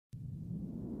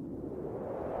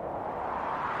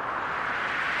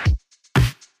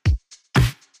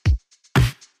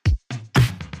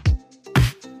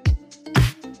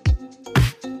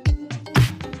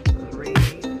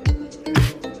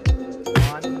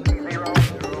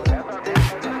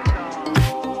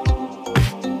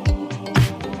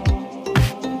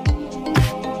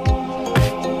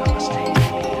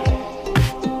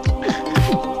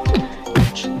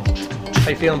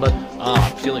feeling, bud?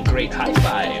 I'm feeling great. High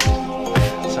five.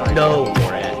 Sorry, No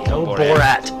Borat.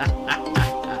 Borat.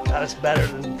 That's better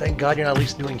than, thank God you're not at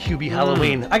least doing Hubie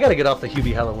Halloween. I gotta get off the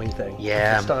Hubie Halloween thing.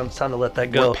 Yeah. It's time to let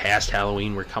that go. We're past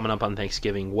Halloween. We're coming up on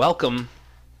Thanksgiving. Welcome.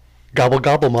 Gobble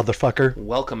gobble, motherfucker.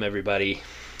 Welcome, everybody.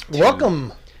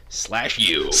 Welcome.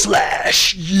 /you.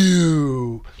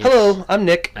 Hello, I'm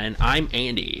Nick. And I'm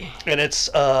Andy. And it's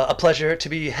a pleasure to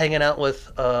be hanging out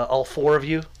with all four of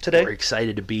you today. We're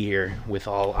excited to be here with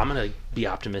all, I'm going to be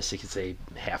optimistic and say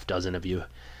half dozen of you.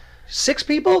 6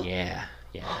 people? Yeah.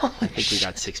 I think we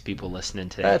got 6 people listening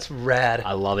today. That's rad.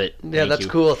 I love it. Yeah, that's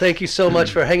cool. Thank you so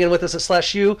much for hanging with us at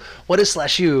 /you. What is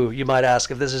 /you, you might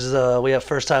ask? If this is, we have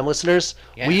first-time listeners.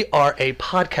 Yeah. We are a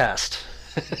podcast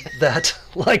that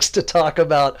likes to talk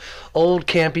about old,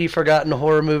 campy, forgotten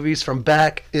horror movies from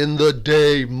back in the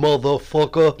day,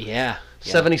 motherfucker. Yeah.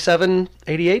 77,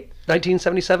 88?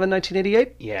 1977,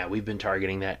 1988? Yeah, we've been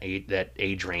targeting that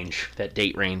age range, that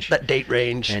date range. That date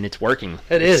range. And it's working.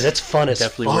 It's fun as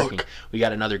definitely fuck. working. We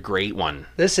got another great one.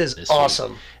 This is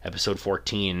awesome. Week. Episode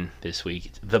 14 this week.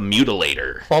 It's The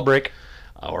Mutilator. Fall Break.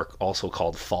 Or also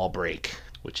called Fall Break,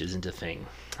 which isn't a thing.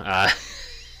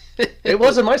 It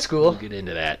was in my school. We'll get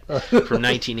into that. From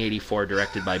 1984,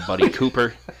 directed by Buddy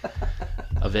Cooper.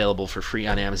 Available for free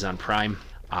on Amazon Prime.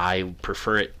 I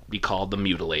prefer it be called The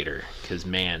Mutilator, because,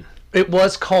 man... It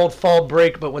was called Fall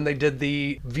Break, but when they did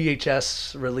the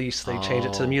VHS release, they changed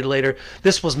it to The Mutilator.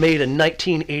 This was made in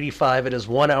 1985. It is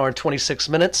 1 hour and 26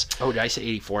 minutes. Oh, did I say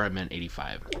 84? I meant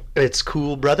 85. It's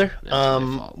cool, brother.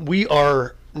 We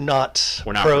are not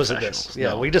We're not pros at this.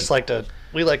 Yeah, no. we just like to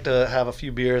have a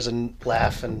few beers and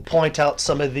laugh and point out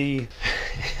some of the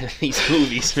these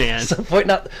movies, man.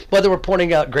 Whether we're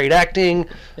pointing out great acting,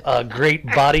 great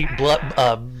body,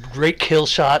 great kill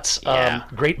shots,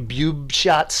 great boob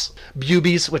shots,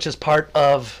 boobies, which is part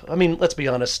of. I mean, let's be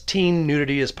honest. Teen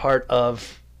nudity is part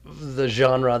of the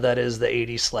genre that is the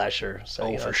 80s slasher.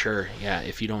 So, for sure. Yeah,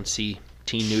 if you don't see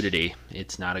teen nudity,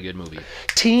 it's not a good movie.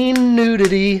 Teen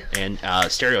nudity and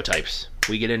stereotypes.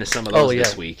 We get into some of those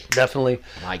this week. Definitely.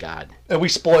 My God. And we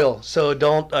spoil. So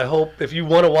I hope if you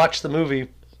want to watch the movie,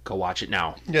 go watch it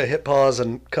now. Yeah, hit pause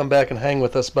and come back and hang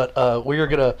with us. But we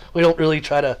don't really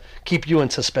try to keep you in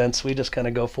suspense. We just kind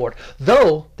of go for it.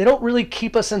 Though they don't really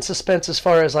keep us in suspense as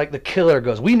far as like the killer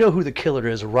goes. We know who the killer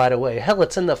is right away. Hell,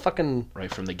 it's in the fucking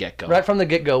right from the get-go. Right from the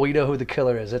get-go, we know who the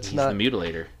killer is. He's not the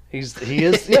Mutilator. He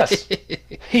is yes.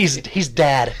 He's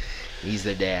dad. He's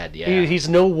the dad, yeah. He's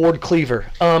no Ward Cleaver.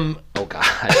 Oh God.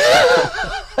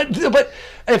 But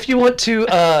if you want to,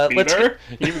 Peter,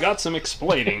 you've got some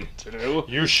explaining to do.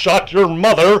 You shot your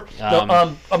mother.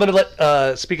 I'm gonna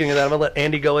let. Speaking of that, I'm gonna let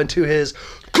Andy go into his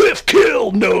Cliff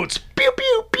Kill notes. Pew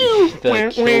pew pew.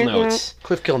 The kill notes.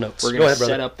 Cliff Kill notes. We're gonna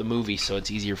set up the movie so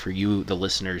it's easier for you, the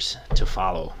listeners, to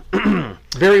follow.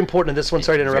 Very important in this one.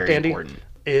 Sorry to interrupt, very Andy. Important.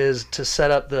 Is to set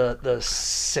up the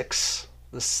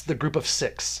group of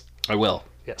 6. I will.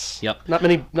 Yes. Yep. Not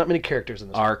many characters in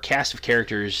this. Our cast of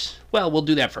characters. Well, we'll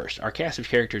do that first. Our cast of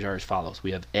characters are as follows.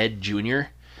 We have Ed Jr.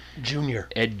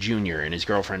 Ed Jr. and his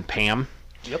girlfriend Pam.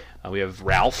 Yep. We have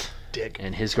Ralph. Dick.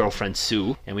 And his girlfriend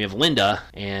Sue. And we have Linda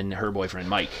and her boyfriend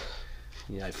Mike.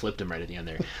 Yeah, I flipped him right at the end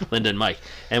there. Linda and Mike.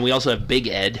 And we also have Big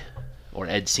Ed, or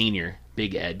Ed Sr.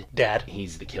 Big Ed. Dad.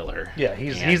 He's the killer. Yeah,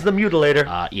 he's the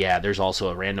mutilator. Yeah, there's also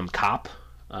a random cop.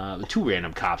 2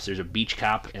 random cops. There's a beach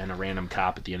cop and a random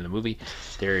cop at the end of the movie.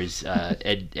 There's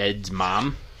Ed's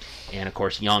mom, and of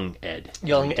course young Ed.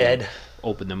 Young Ed.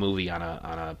 Opened the movie on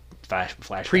a flash.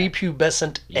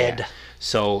 Prepubescent Ed. Yeah.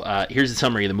 So here's the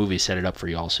summary of the movie. Set it up for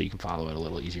you all so you can follow it a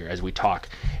little easier as we talk.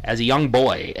 As a young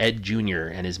boy, Ed Jr.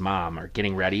 and his mom are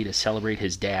getting ready to celebrate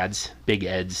his dad's, Big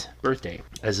Ed's, birthday.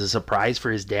 As a surprise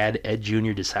for his dad, Ed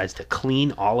Jr. decides to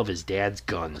clean all of his dad's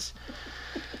guns.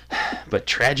 But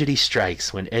tragedy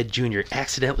strikes when Ed Jr.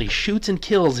 accidentally shoots and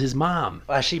kills his mom.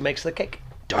 While she makes the cake.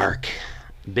 Dark.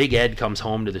 Big Ed comes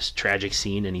home to this tragic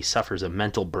scene and he suffers a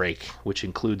mental break, which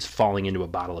includes falling into a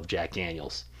bottle of Jack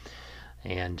Daniels.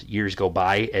 And years go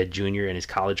by, Ed Jr. and his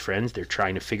college friends, they're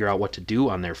trying to figure out what to do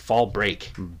on their fall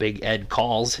break. Big Ed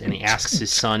calls and he asks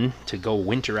his son to go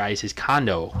winterize his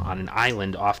condo on an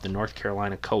island off the North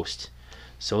Carolina coast.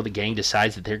 So the gang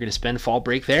decides that they're going to spend fall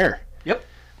break there. Yep.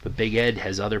 But Big Ed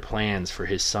has other plans for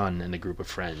his son and the group of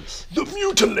friends. The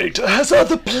Mutilator has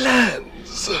other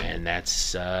plans. And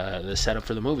that's the setup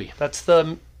for the movie. That's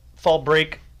the fall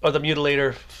break, or the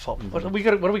Mutilator. What are we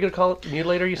gonna call it?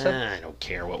 Mutilator, you said? I don't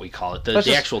care what we call it.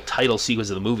 The actual title sequence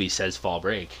of the movie says Fall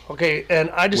Break. Okay, and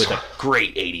I just... With a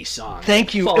great 80s song.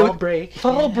 Thank you. Fall Break.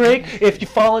 Fall Break. If you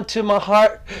fall into my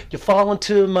heart, you fall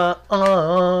into my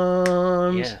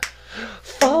arms. Yeah.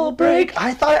 Fall break.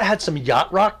 I thought it had some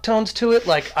yacht rock tones to it.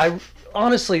 Like I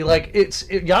honestly like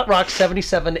yacht rock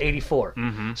 77 to 84.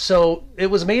 So it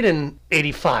was made in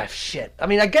 85. Shit. I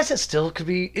mean, I guess it still could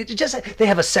be. It just they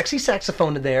have a sexy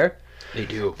saxophone in there. They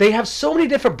do. They have so many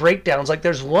different breakdowns. Like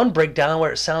there's one breakdown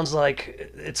where it sounds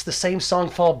like it's the same song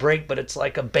Fall Break, but it's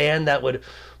like a band that would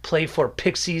play for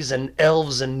pixies and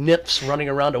elves and nymphs running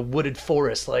around a wooded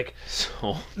forest. Like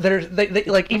So they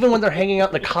like even when they're hanging out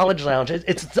in the college lounge,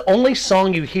 it's the only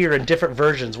song you hear in different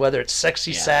versions, whether it's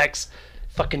sexy sax,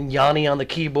 fucking Yanni on the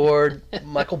keyboard,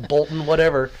 Michael Bolton,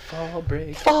 whatever. Fall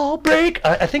break. Fall break.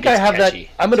 I think I have catchy.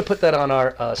 that. I'm going to put that on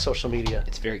our social media.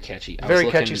 It's very catchy. Very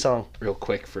catchy song. Real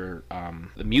quick for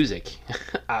the music.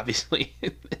 Obviously,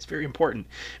 it's very important.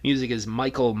 Music is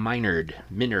Michael Minard,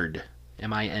 Minard.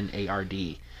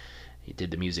 He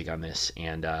did the music on this,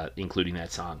 and including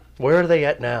that song. Where are they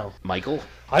at now? Michael?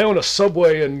 I own a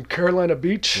Subway in Carolina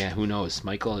Beach. Yeah, who knows?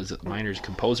 Michael is Minard's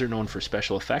composer, known for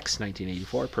Special Effects,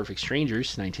 1984, Perfect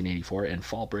Strangers, 1984, and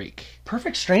Fall Break.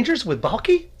 Perfect Strangers with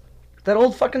Balky? That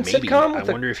old fucking Maybe. sitcom? I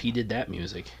wonder if he did that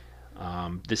music.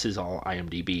 This is all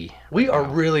IMDb. We are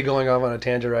really going off on a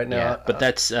tangent right now. Yeah, but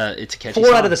that's it's a catchy 4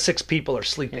 song. out of the 6 people are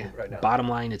sleeping right now. Bottom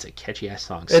line, it's a catchy ass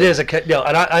song. It is a no,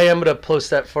 and I am going to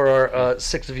post that for our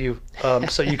 6 of you,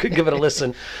 so you could give it a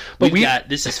listen. But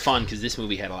this is fun because this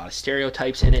movie had a lot of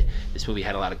stereotypes in it. This movie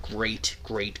had a lot of great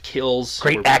kills.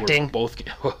 Great acting. We're both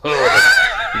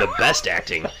the best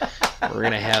acting. We're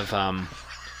gonna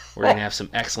have some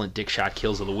excellent dick shot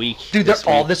kills of the week. Dude, this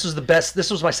was the best.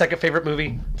 This was my second favorite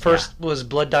movie. First was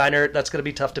Blood Diner. That's going to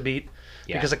be tough to beat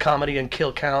because of comedy and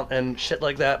kill count and shit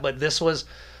like that. But this was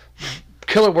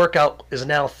Killer Workout is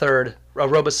now third.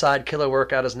 Robicide Killer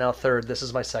Workout is now third. This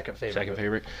is my second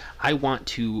favorite. I want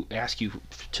to ask you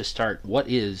to start. What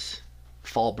is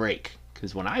Fall Break?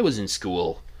 Because when I was in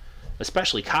school,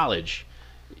 especially college,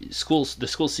 the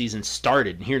school season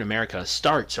started, and here in America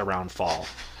starts around fall.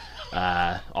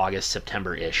 August,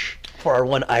 September-ish. For our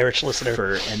one Irish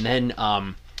listener.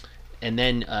 And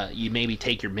then you maybe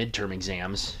take your midterm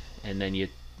exams, and then you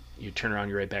turn around,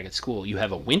 you're right back at school. You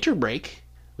have a winter break,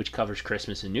 which covers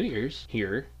Christmas and New Year's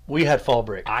here. We had fall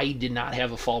break. I did not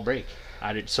have a fall break.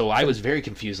 So I was very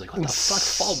confused. Like, what the fuck,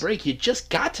 fall break? You just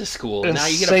got to school, and now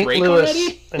you get a break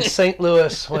already? In St.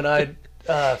 Louis, when I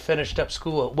finished up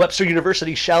school at Webster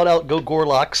University, shout out, go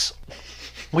Gorlocks.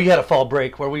 We had a fall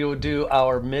break where we would do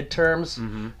our midterms,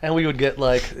 and we would get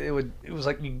it was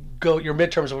like your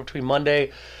midterms were between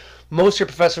Monday. Most of your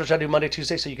professors had to do Monday,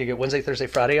 Tuesday, so you could get Wednesday, Thursday,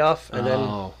 Friday off, and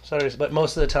then Saturdays. But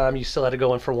most of the time, you still had to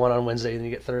go in for one on Wednesday, and then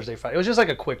you get Thursday, Friday. It was just like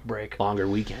a quick break. Longer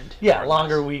weekend. Yeah,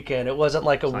 longer weekend. It wasn't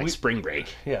like like spring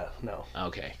break. Yeah, no.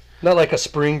 Okay. Not like a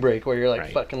spring break where you're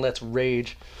like, fucking let's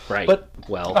rage. Right. But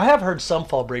well, I have heard some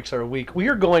fall breaks are a week. We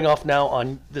are going off now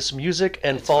on this music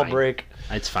and fall break.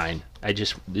 It's fine.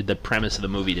 The premise of the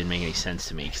movie didn't make any sense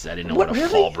to me because I didn't know what a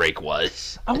fall break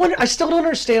was. I still don't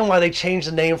understand why they changed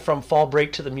the name from Fall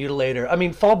Break to The Mutilator. I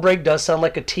mean, Fall Break does sound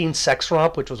like a teen sex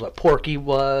romp, which was what Porky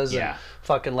was. Yeah. And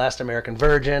fucking Last American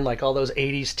Virgin, like all those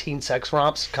 80s teen sex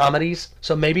romps, comedies.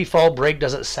 So maybe Fall Break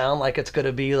doesn't sound like it's going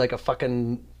to be like a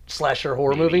fucking slasher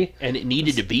horror movie. And it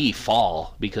needed to be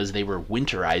fall because they were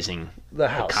winterizing the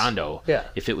house. Condo. Yeah.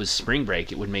 If it was spring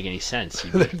break, it wouldn't make any sense.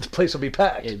 The place would be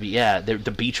packed.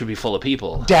 The beach would be full of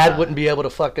people. Dad wouldn't be able to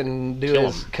fucking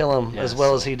kill him as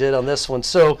well as he did on this one.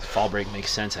 So fall break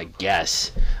makes sense, I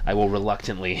guess. I will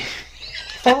reluctantly.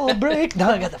 Fall break. Now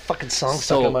I got the fucking song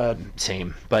stuck in my head.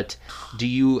 Same. But do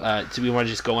we want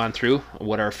to just go on through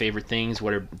what are our favorite things?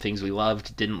 What are things we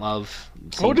loved, didn't love?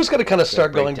 We're just gonna kind of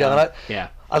start going down.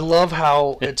 I love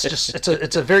how it's just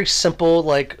it's a very simple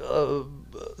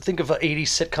think of an 80s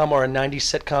sitcom or a 90s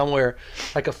sitcom where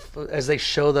as they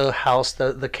show the house,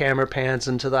 the camera pans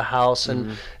into the house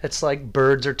and it's like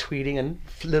birds are tweeting and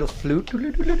little flute,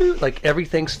 like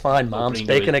everything's fine. Mom's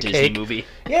baking a cake. Movie.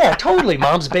 Yeah, totally.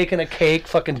 Mom's baking a cake.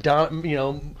 Fucking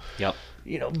Yep.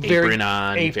 Very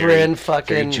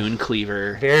June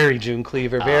Cleaver. Very June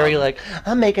Cleaver. Very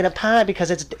I'm making a pie because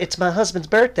it's my husband's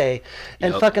birthday,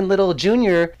 and fucking little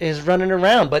Junior is running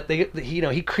around, but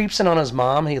he creeps in on his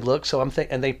mom. He looks, so I'm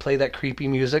thinking, and they play that creepy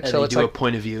music. And so they it's do like a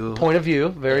point of view.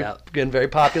 Very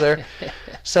popular.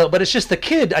 So, but it's just the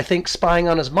kid, I think, spying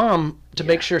on his mom to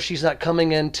make sure she's not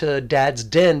coming into Dad's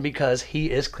den because he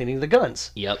is cleaning the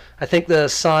guns. Yep. I think the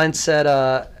sign said,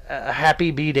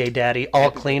 "Happy B-Day, Daddy, all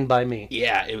cleaned by me."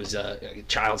 Yeah, it was a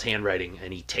child's handwriting,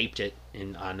 and he taped it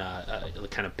on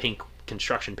kind of pink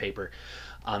construction paper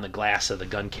on the glass of the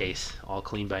gun case, all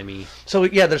cleaned by me. So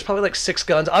yeah, there's probably like 6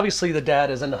 guns. Obviously, the dad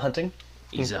is into hunting.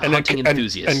 He's a hunting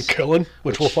enthusiast. And killing,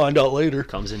 which we'll find out later.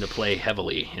 Comes into play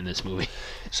heavily in this movie.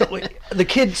 So the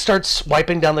kid starts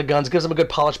wiping down the guns, gives them a good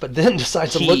polish, but then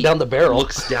decides to look down the barrel.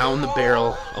 Looks down the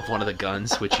barrel of one of the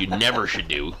guns, which you never should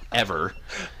do, ever.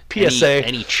 PSA.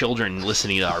 Any children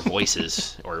listening to our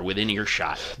voices or within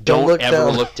earshot, Don't ever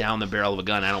look down the barrel of a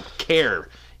gun. I don't care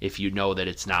if you know that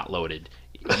it's not loaded.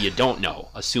 You don't know.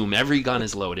 Assume every gun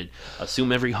is loaded.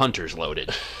 Assume every hunter's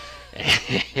loaded.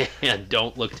 And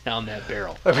don't look down that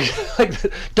barrel.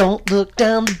 Don't look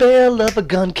down the barrel of a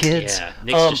gun, kids. Yeah,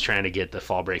 Nick's just trying to get the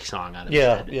fall break song out of his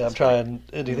head. Yeah, I'm trying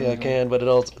anything I can, but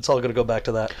it's all going to go back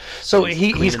to that. So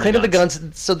he's cleaning the guns.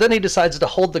 So then he decides to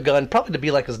hold the gun, probably to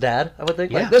be like his dad, I would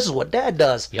think. Yeah. Like, this is what dad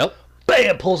does. Yep.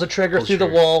 Bam! Pulls the trigger through the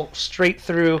wall, straight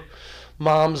through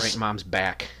mom's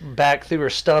back through her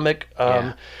stomach.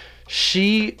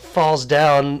 She falls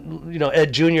down.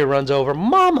 Ed Jr. runs over,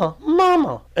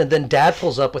 Mama, and then Dad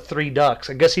pulls up with 3 ducks.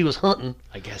 I guess he was hunting.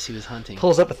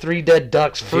 Pulls up with 3 dead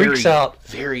ducks. Freaks out.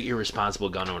 Very irresponsible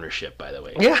gun ownership, by the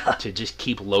way. Yeah. To just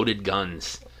keep loaded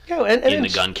guns and in the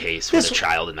gun case with a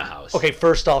child in the house. Okay,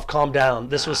 first off, calm down.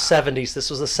 This was 70s. This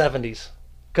was the 70s.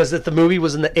 Because if the movie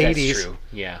was in the 80s, that's true.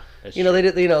 Yeah, that's true. They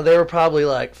did. They were probably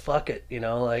like, "Fuck it,"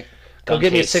 Go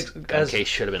give me a 6. Gun case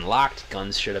should have been locked.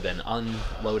 Guns should have been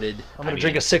unloaded. I'm gonna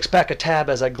drink a 6-pack of Tab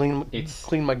as I clean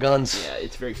my guns. Yeah,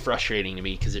 it's very frustrating to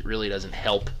me because it really doesn't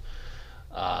help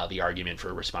the argument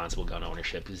for responsible gun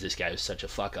ownership. Because this guy was such a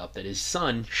fuck up that his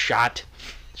son shot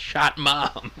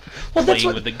mom playing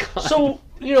with the gun. So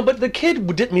but the kid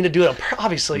didn't mean to do it.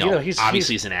 Obviously, no,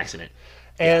 obviously it's an accident.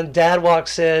 And Dad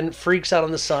walks in, freaks out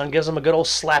on the son, gives him a good old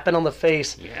slapping on the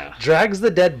face, drags the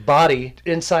dead body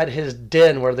inside his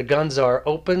den where the guns are,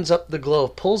 opens up the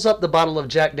glove, pulls up the bottle of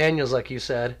Jack Daniels, like you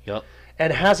said,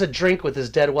 and has a drink with his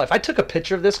dead wife. I took a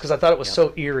picture of this because I thought it was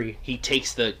so eerie. He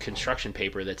takes the construction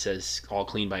paper that says, "All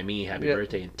clean by me, happy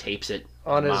birthday," and tapes it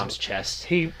on mom's chest.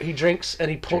 He drinks,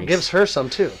 and gives her some,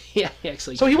 too. Yeah,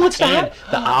 actually. So he wants to have...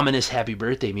 The ominous happy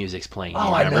birthday music's playing.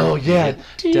 Oh, I know, yeah.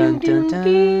 Dun, dun,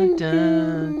 dun,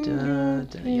 dun, dun,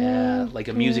 dun. Yeah, like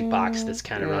a music box that's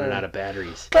kind of running out of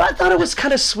batteries. But I thought it was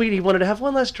kind of sweet. He wanted to have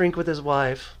one last drink with his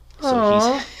wife.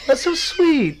 Oh, that's so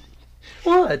sweet.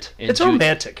 What? It's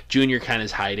romantic. Junior kind of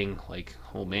is hiding, like,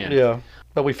 oh, man. Yeah.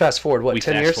 But we fast forward,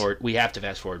 10 years? We have to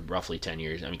fast forward roughly 10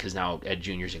 years. I mean, because now Ed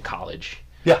Jr.'s in college.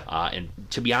 Yeah. And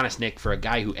to be honest, Nick, for a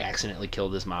guy who accidentally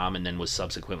killed his mom and then was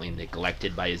subsequently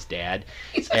neglected by his dad,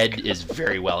 Ed is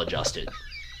very well adjusted.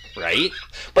 Right?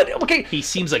 But, okay. He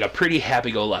seems like a pretty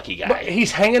happy-go-lucky guy. But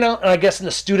he's hanging out, I guess, in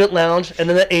the student lounge, and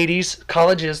in the 80s,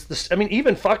 colleges,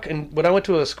 even when I went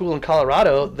to a school in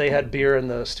Colorado, they had beer in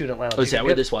the student lounge. Oh, is that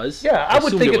where this was? Yeah, I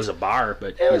would think it was a bar,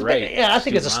 but you're right. Yeah, I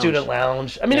think it's a student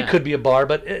lounge. I mean, it could be a bar,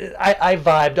 but I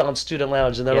vibed on student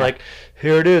lounge, and they're like,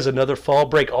 here it is, another fall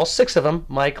break. All 6 of them,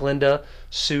 Mike, Linda,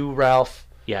 Sue, Ralph.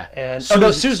 Yeah. And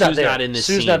Sue's not there. Not in this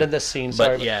Sue's scene. not in this scene.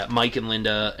 Sorry. But yeah, Mike and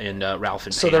Linda and Ralph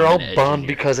and so Pam they're all and bummed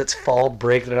because it's fall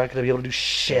break. They're not going to be able to do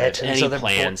shit. Any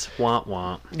plans? Womp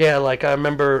womp. Yeah, like I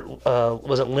remember,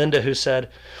 was it Linda who said,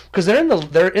 because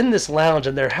they're in this lounge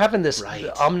and they're having this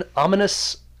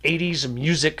ominous 80s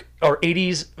music or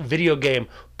 80s video game.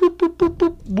 Boop, boop, boop,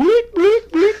 boop, bleep, bleep,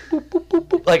 bleep, boop, boop, boop,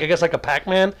 boop. Like, I guess like a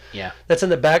Pac-Man. Yeah. That's in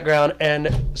the background. And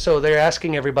so they're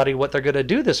asking everybody what they're going to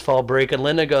do this fall break. And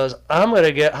Linda goes, I'm going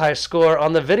to get high score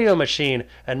on the video machine.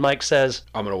 And Mike says,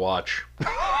 I'm going to watch.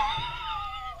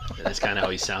 That's kind of how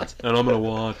he sounds. And I'm going to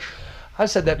watch. I've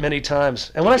said that many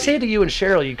times. And when I say it to you and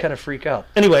Cheryl, you kind of freak out.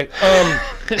 Anyway,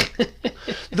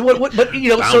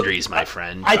 boundaries, my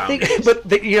friend. I think, but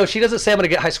she doesn't say I'm going to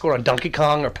get high score on Donkey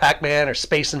Kong or Pac-Man or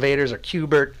Space Invaders or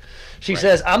Q*bert. She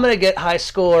says I'm going to get high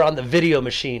score on the video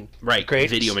machine. Right, great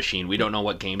video machine. We don't know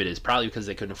what game it is, probably because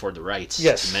they couldn't afford the rights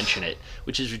to mention it,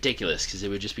 which is ridiculous because it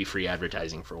would just be free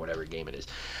advertising for whatever game it is.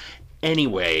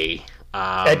 Anyway.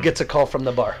 Ed gets a call from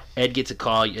the bar. Ed gets a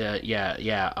call, Ed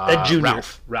Jr.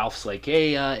 Ralph's like,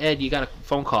 hey, Ed, you got a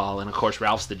phone call. And, of course,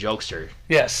 Ralph's the jokester.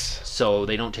 Yes. So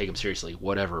they don't take him seriously.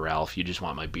 Whatever, Ralph, you just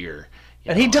want my beer.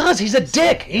 He does. He's a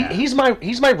dick. Yeah. He's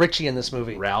my Richie in this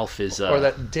movie. Ralph is... or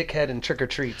that dickhead in Trick or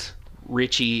Treats.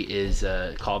 Richie is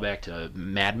a callback to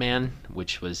Madman,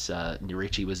 which was...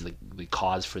 Richie was the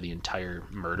cause for the entire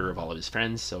murder of all of his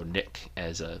friends. So Nick,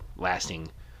 as a lasting...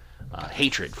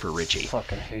 hatred for Richie.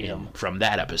 Fucking hate him. From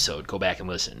that episode, go back and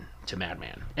listen to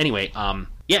Madman. Anyway,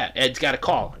 Ed's got a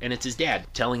call, and it's his dad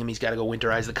telling him he's got to go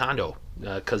winterize the condo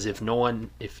because if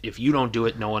you don't do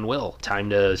it, no one will. Time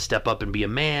to step up and be a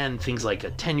man. Things like a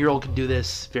 10-year-old can do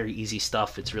this. Very easy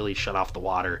stuff. It's really shut off the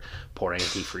water, pour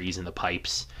antifreeze in the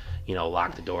pipes,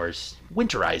 lock the doors,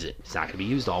 winterize it. It's not going to be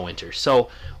used all winter. So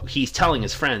he's telling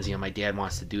his friends, my dad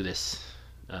wants to do this.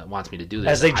 wants me to do this.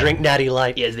 As they drink Natty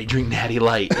Light. Yeah, as they drink Natty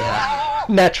Light. Yeah.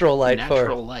 Natural Light.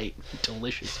 Natural Light.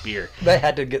 Delicious beer. They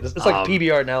had to get this. It's like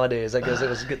PBR nowadays. I guess it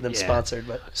was getting them sponsored.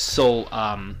 But so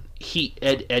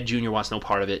Ed Jr. wants no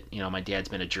part of it. My dad's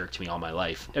been a jerk to me all my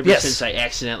life. Ever since I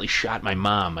accidentally shot my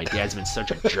mom, my dad's been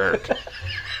such a jerk.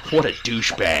 What a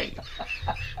douchebag.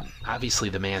 Obviously,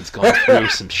 the man's going through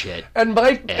some shit. And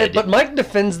Mike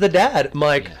defends the dad.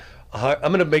 Mike,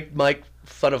 I'm gonna make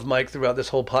fun of Mike throughout this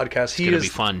whole podcast. It's gonna be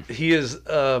fun. He is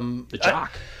the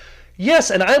jock.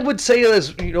 Yes, and I would say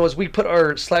as we put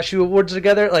our /U awards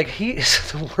together, like he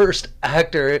is the worst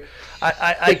actor.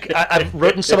 I've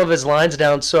written some of his lines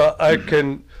down so I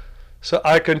can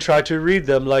try to read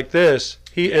them like this.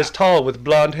 He is tall with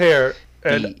blonde hair,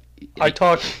 and I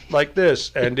talk like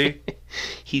this, Andy.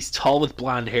 He's tall with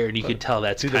blonde hair, and you can tell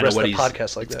that's kind of what he's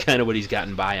kind of what he's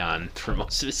gotten by on for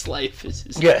most of his life.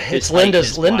 It's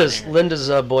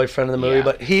Linda's boyfriend in the movie,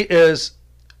 but he is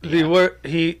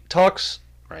he talks.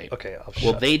 Right. Okay.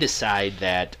 They decide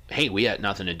that, hey, we had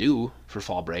nothing to do for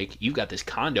fall break. You've got this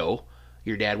condo.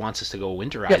 Your dad wants us to go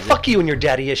winterize. Yeah, fuck you and your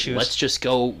daddy issues. Let's just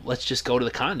go to the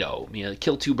condo.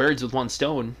 Kill two birds with one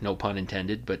stone. No pun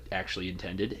intended, but actually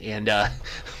intended. And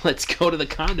let's go to the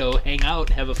condo, hang out,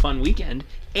 have a fun weekend,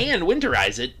 and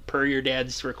winterize it per your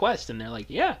dad's request. And they're like,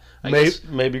 yeah,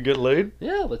 maybe get laid.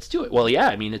 Yeah, let's do it. Well,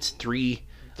 yeah, it's three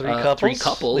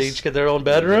couples. They each get their own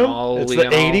bedroom. It's the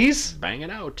 80s. Bang it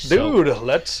out. Dude,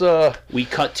 let's... We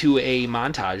cut to a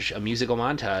musical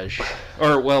montage.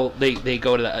 They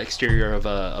go to the exterior of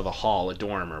a hall, a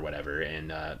dorm or whatever,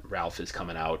 and Ralph is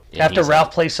coming out. After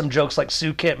Ralph plays some jokes like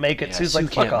Sue can't make it, yeah, Sue's Sue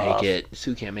like, fuck off.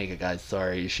 Sue can't make it, guys.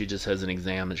 Sorry. She just has an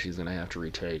exam that she's going to have to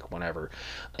retake, whatever.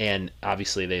 And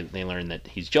obviously they learn that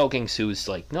he's joking. Sue's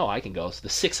like, no, I can go. So the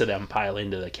six of them pile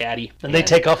into the caddy. And they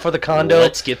take off for the condo.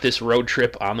 Let's get this road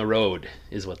trip on the road,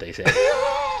 is what they say.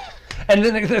 And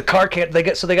then the car can't. They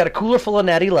got a cooler full of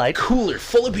Natty Light. Cooler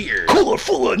full of beer. Cooler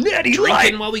full of Natty Light.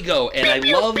 Drinking while we go. And I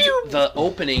loved the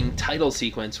opening title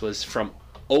sequence was from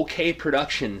OK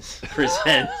Productions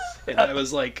Presents. And I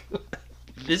was like,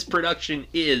 this production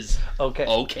is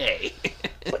okay.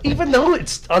 But even though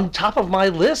it's on top of my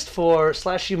list for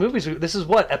 /U movies, this is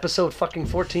what, episode fucking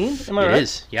 14? Am I right? It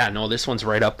is. Yeah, no, this one's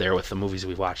right up there with the movies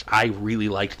we've watched. I really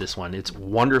liked this one. It's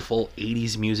wonderful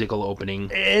 80s musical opening.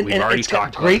 We've already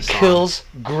talked about great kills.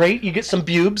 Great. You get some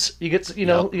bubes. You get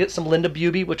you get some Linda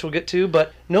Buby, which we'll get to,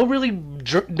 but no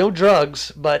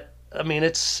drugs, but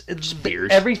it's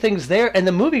beers. Everything's there, and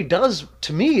the movie does,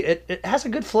 to me, it has a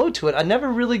good flow to it. I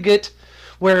never really get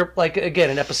where, like, again,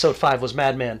 in episode 5 was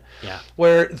Madman. Yeah.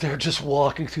 Where they're just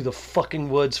walking through the fucking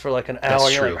woods for like an hour. That's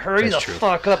and you're true. like, hurry That's the true.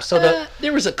 fuck up. So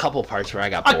there was a couple parts where I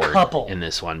got bored in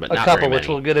this one, but not very many. Which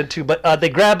we'll get into. But they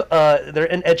grab, they're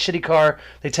in Ed's shitty car.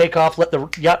 They take off, let the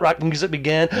yacht rock music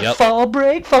begin. Yep. Fall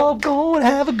break, fall, go and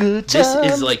have a good time.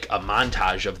 This is like a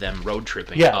montage of them road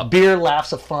tripping. Yeah, up, beer,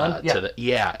 laughs of fun. To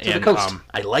the coast.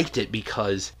 I liked it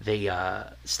because they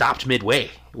stopped midway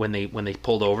when they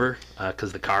pulled over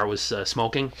because the car was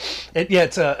smoking. It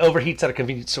overheats at a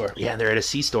convenience store. Yeah, they're at a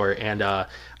C-store, and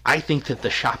I think that the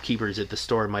shopkeepers at the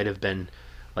store might have been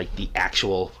like the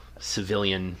actual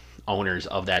civilian owners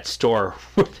of that store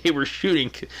where they were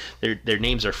shooting. Their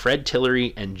names are Fred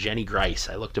Tillery and Jenny Grice.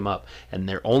 I looked them up, and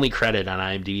their only credit on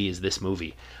IMDb is this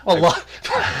movie.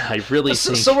 I really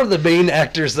think... So are the main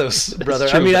actors, though, brother.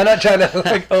 True, I'm not trying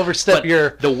to overstep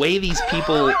your... The way these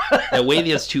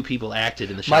two people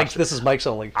acted in the shop... This is Mike's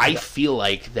only... I feel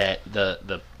like that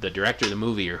the director of the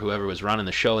movie or whoever was running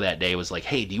the show that day was like,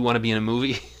 hey, do you want to be in a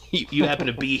movie? You happen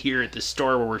to be here at the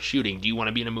store where we're shooting. Do you want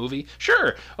to be in a movie?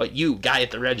 Sure. You, guy at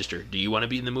the register, do you want to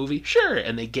be in the movie? Sure.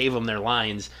 And they gave them their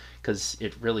lines because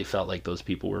it really felt like those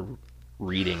people were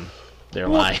reading their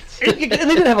lines. And they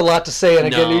didn't have a lot to say. And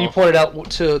again, you pointed out,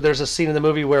 there's a scene in the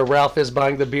movie where Ralph is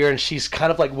buying the beer and she's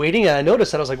kind of like waiting. And I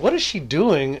noticed that. I was like, what is she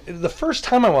doing? The first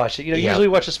time I watched it, usually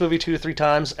watch this movie 2 or 3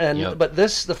 times. But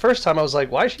the first time I was like,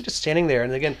 why is she just standing there?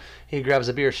 And again, he grabs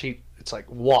a beer. It's like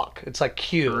walk. It's like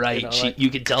cue. Right.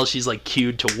 You can tell she's like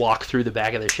cued to walk through the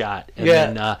back of the shot. And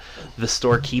then the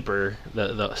storekeeper,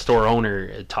 the store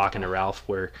owner, talking to Ralph,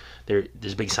 where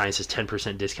there's a big sign that says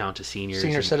 10% discount to senior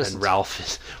citizens. And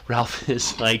Ralph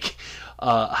is like,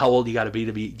 how old you got to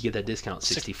be get that discount?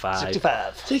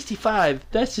 65. 65.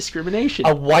 That's discrimination.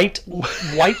 A white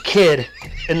kid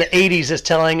in the 80s is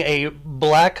telling a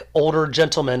black older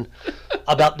gentleman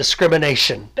about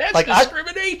discrimination. That's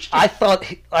discrimination. I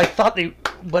thought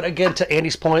But again, to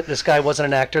Andy's point, this guy wasn't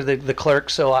an actor, the clerk,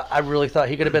 so I really thought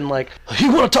he could have been like,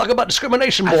 you want to talk about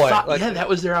discrimination, boy? Yeah, that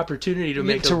was their opportunity to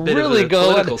make to a bit really of a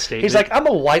political statement. He's like, I'm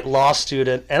a white law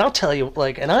student, and I'll tell you,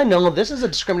 like, and I know this is a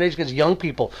discrimination against young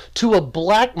people to a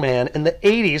black man in the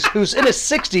 80s who's in his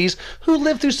 60s who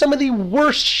lived through some of the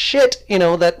worst shit,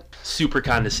 that... Super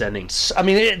condescending. I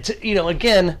mean,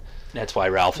 again... That's why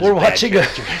Ralph is we're a bad watching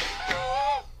character.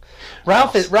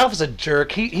 Ralph is a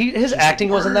jerk. His acting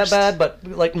wasn't that bad, but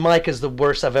like Mike is the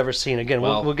worst I've ever seen. Again,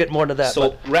 we'll get more into that.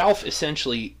 So Ralph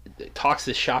essentially talks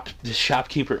the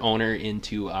shopkeeper owner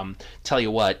into tell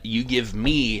you what, you give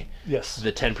me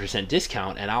the 10%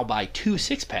 discount and I'll buy 2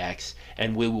 6-packs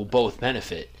and we will both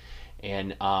benefit.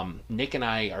 And Nick and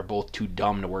I are both too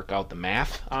dumb to work out the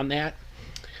math on that.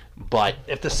 But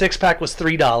if the 6-pack was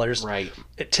 $3, right,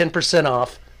 at 10%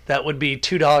 off, that would be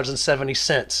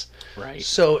 $2.70. Right.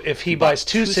 So if he buys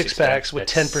 2 6-packs with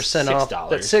 10% off,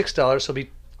 that's $6. So it'll be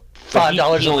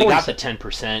 $5. He only got the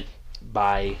 10%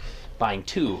 by buying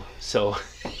 2. So,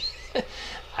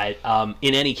 in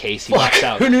any case, he walks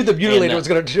out. Who knew the Mutilator was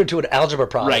going to turn into an algebra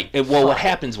problem? Right. Well, what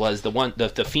happens was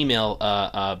the female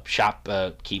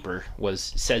shopkeeper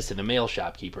says to the male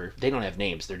shopkeeper, they don't have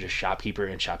names, they're just shopkeeper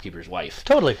and shopkeeper's wife.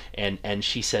 Totally. And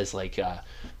she says like,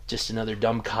 just another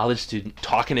dumb college student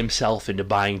talking himself into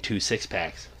buying 2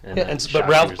 6-packs. But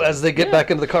Ralph, as they get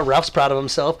back into the car, Ralph's proud of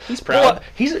himself. He's proud.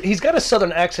 He's got a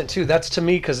southern accent too. That's to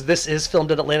me because this is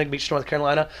filmed in Atlantic Beach, North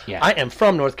Carolina. Yeah. I am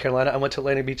from North Carolina. I went to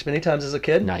Atlantic Beach many times as a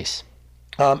kid. Nice.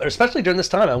 Especially during this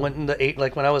time, I went in the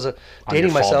like when I was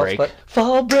dating myself. Break. But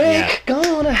fall break,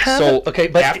 gonna have it. Okay,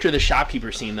 but after the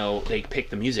shopkeeper scene, though, they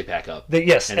pick the music back up. And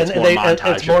it's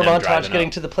more montage getting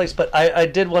to the place. But I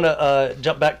did want to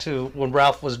jump back to when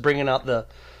Ralph was bringing out the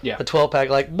 12-pack.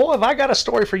 Like, boy, if I got a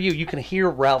story for you, you can hear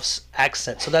Ralph's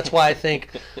accent. So that's why I think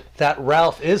that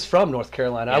Ralph is from North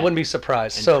Carolina. I wouldn't be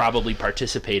surprised. And probably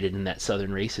participated in that Southern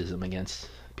racism against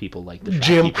people like the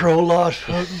shopkeeper. Jim Crow laws.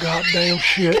 Goddamn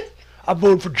shit. I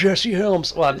voted for Jesse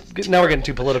Helms. Well, now we're getting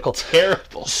too political.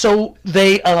 Terrible. So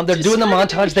they're doing the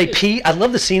montage. They pee. I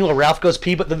love the scene where Ralph goes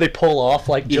pee, but then they pull off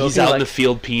like joking. He's out in the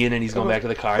field peeing, and he's going back to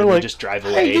the car, and they just drive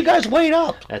away. Hey, you guys, wait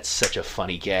up! That's such a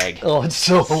funny gag. Oh, it's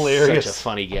so hilarious. Such a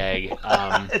funny gag.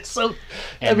 It's so.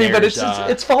 I mean, but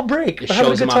it's fall break. It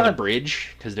shows them on the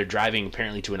bridge because they're driving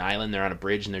apparently to an island. They're on a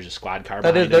bridge, and there's a squad car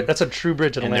behind them. That's a true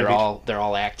bridge in Atlantic Beach. They're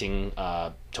all acting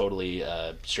totally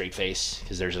straight face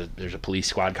because there's a police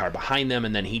squad car behind them,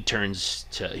 and then he turns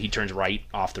right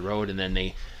off the road, and then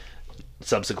they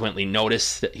subsequently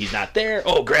notice that he's not there.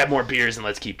 Oh, grab more beers and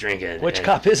let's keep drinking. Which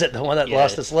cop is it? The one that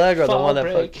lost his leg, or the one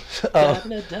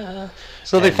that?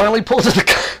 So they finally pull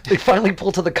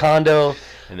to the condo,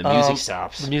 and the music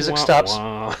stops. The music stops.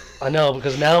 I know,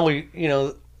 because now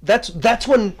that's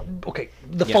when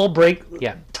the fall break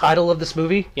title of this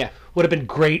movie would have been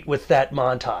great with that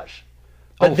montage.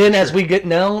 But then as we get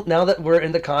now that we're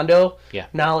in the condo,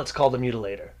 now it's called the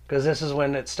Mutilator. Because this is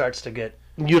when it starts to get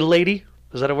mutilate-y.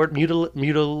 Is that a word?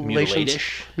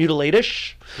 Mutilatish.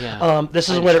 Yeah. This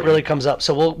is when it really comes up.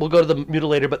 So we'll go to the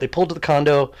Mutilator, but they pull to the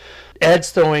condo. Ed's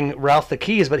throwing Ralph the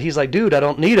keys, but he's like, dude, I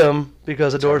don't need them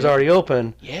because the door's already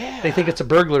open. Yeah. They think it's a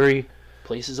burglary.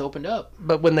 Place is opened up.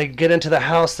 But when they get into the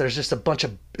house, there's just a bunch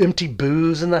of empty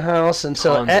booze in the house. And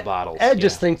so Ed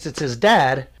just thinks it's his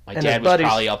dad. My dad was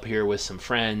probably up here with some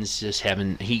friends, just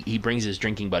having. He brings his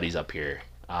drinking buddies up here,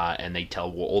 and they tell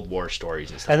old war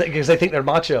stories and stuff. Because they think they're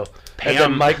macho. And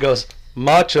then Mike goes,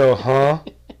 "Macho, huh?"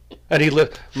 And he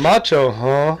 "Macho,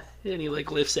 huh?" And he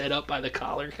lifts that up by the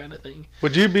collar, kind of thing.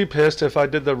 Would you be pissed if I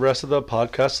did the rest of the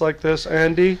podcast like this,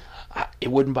 Andy?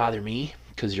 It wouldn't bother me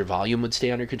because your volume would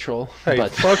stay under control. Hey,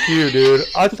 fuck you, dude!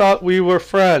 I thought we were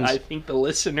friends. I think the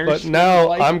listeners. But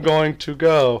now I'm going to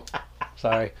go.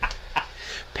 Sorry.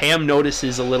 Pam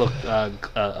notices a little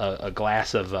a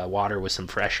glass of water with some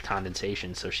fresh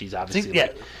condensation, so she's obviously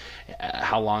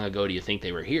how long ago do you think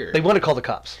they were here? They want to call the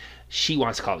cops. She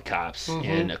wants to call the cops,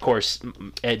 and of course,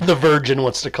 the virgin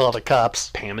wants to call the cops.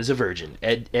 Pam is a virgin.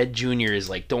 Ed Jr. is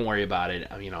like, don't worry about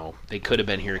it. They could have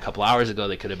been here a couple hours ago.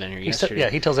 They could have been here yesterday.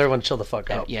 He tells everyone to chill the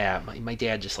fuck out. My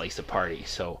dad just likes to party,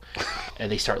 so and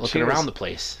they start looking around the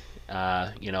place.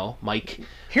 Mike.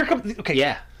 Here comes. Okay.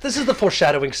 Yeah. This is the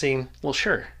foreshadowing scene. Well,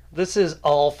 sure. This is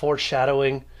all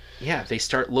foreshadowing. Yeah, they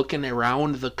start looking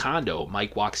around the condo.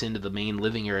 Mike walks into the main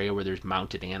living area where there's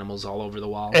mounted animals all over the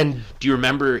wall. And do you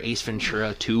remember Ace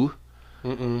Ventura 2?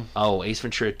 Mm-mm. Oh, Ace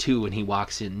Ventura 2, when he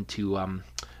walks into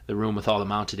the room with all the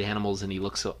mounted animals, and he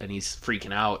looks and he's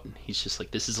freaking out, and he's just like,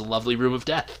 "This is a lovely room of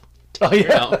death." Oh, yeah. You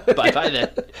know, by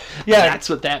that. Yeah. That's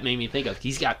what that made me think of.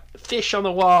 He's got fish on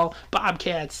the wall,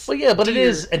 bobcats. Well, yeah, but deer. it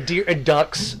is a deer and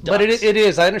ducks. But it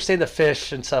is. I understand the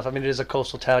fish and stuff. I mean, it is a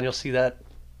coastal town. You'll see that.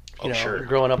 You know, sure.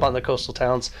 Growing up on the coastal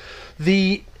towns,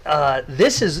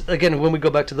 this is again when we go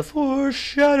back to the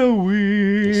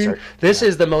foreshadowing. This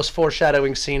is the most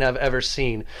foreshadowing scene I've ever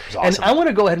seen, awesome. And I want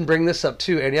to go ahead and bring this up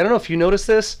too, Andy. I don't know if you noticed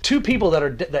this. Two people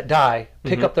that die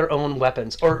pick up their own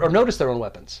weapons or notice their own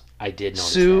weapons. I did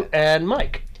notice Sue that. and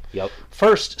Mike. Yep.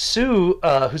 First, Sue,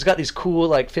 who's got these cool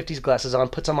like 50s glasses on,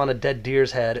 puts them on a dead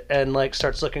deer's head and like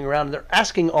starts looking around. And they're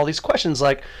asking all these questions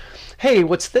like, "Hey,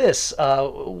 what's this?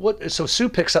 What?" So Sue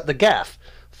picks up the gaff.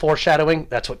 Foreshadowing.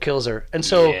 That's what kills her. And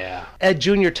so Ed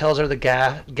Jr. tells her the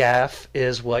gaff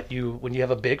is what when you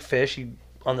have a big fish, you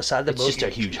on the side of the boat. It's just a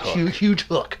huge hook. Huge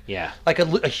hook. Yeah. Like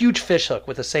a huge fish hook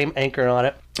with the same anchor on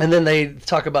it. And then they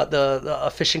talk about a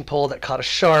fishing pole that caught a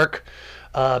shark.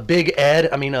 Big Ed,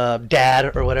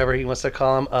 Dad or whatever he wants to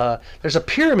call him. There's a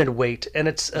pyramid weight, and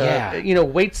it's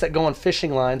weights that go on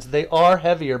fishing lines. They are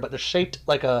heavier, but they're shaped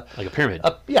like a pyramid.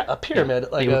 A pyramid.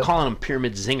 Yeah. They were calling them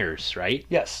pyramid zingers, right?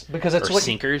 Yes, because it's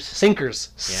sinkers.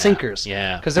 Sinkers.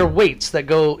 Yeah. Because they're weights that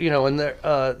go, and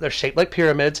they're shaped like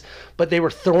pyramids. But they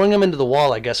were throwing them into the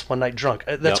wall, I guess, one night drunk.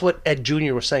 That's what Ed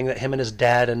Jr. was saying that him and his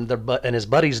dad and his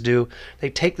buddies do. They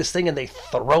take this thing and they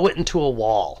throw it into a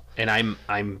wall. And I'm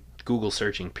Google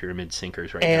searching pyramid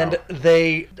sinkers right now. And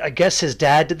I guess his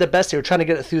dad did the best. They were trying to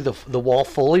get it through the wall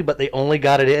fully, but they only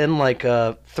got it in like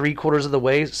 3/4 of the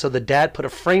way. So the dad put a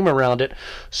frame around it.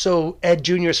 So Ed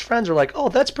Jr.'s friends were like, "Oh,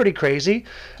 that's pretty crazy."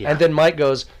 Yeah. And then Mike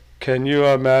goes, "Can you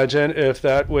imagine if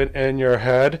that went in your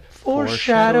head?"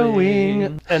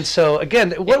 Foreshadowing. And so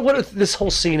again, what this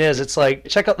whole scene is, it's like,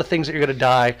 check out the things that you're going to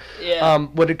die. Yeah.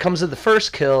 When it comes to the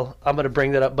first kill, I'm going to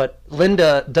bring that up, but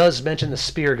Linda does mention the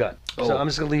spear gun. So I'm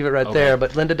just going to leave it right there.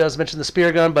 But Linda does mention the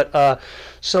spear gun. But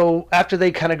so after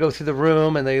they kind of go through the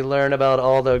room and they learn about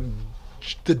all the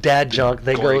dad junk,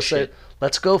 they go say,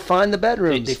 "Let's go find the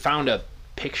bedrooms." They found a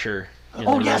picture in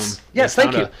the room. Yes,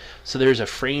 thank you. So there's a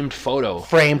framed photo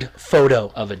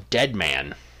of a dead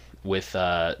man with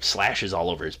slashes all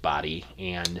over his body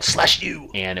and slash you.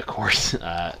 And of course,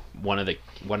 one of the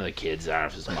kids, I don't know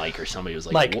if it was Mike or somebody, was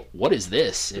like, Mike, what is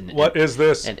this? And is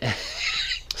this? And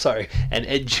sorry. And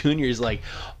Ed Jr. is like,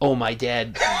 "Oh, my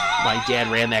dad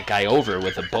ran that guy over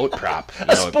with a boat prop,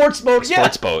 sports boat,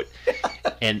 sports boat."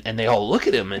 And they all look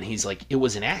at him, and he's like, "It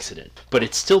was an accident." But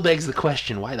it still begs the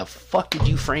question: why the fuck did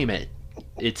you frame it?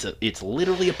 It's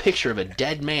literally a picture of a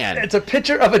dead man. It's a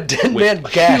picture of a dead man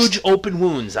with gashed. Huge open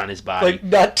wounds on his body. Like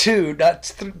not two,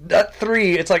 not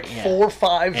three. It's like 4 or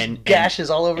 5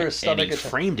 gashes all over his stomach. And he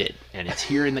framed it, and it's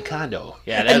here in the condo.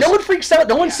 Yeah, and no one freaks out.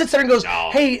 No one sits there and goes,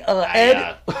 "Hey,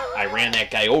 Ed, I ran that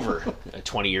guy over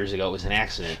 20 years ago. It was an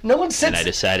accident." No one sits. And I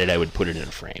decided I would put it in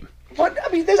a frame. What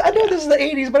I mean, I know this is the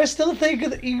 '80s, but I still think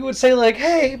that you would say like,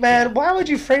 "Hey, man, why would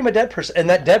you frame a dead person?" And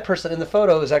that dead person in the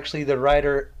photo is actually the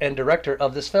writer and director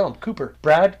of this film, Cooper,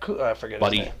 I forget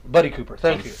his name, Buddy Cooper.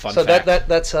 Thank you. Fun so fact.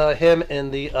 that's him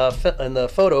in the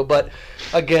photo. But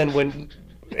again, when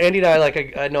Andy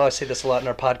and I know I say this a lot in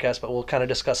our podcast, but we'll kind of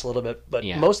discuss a little bit. But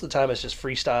most of the time, it's just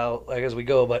freestyle as we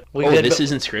go. But this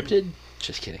isn't scripted?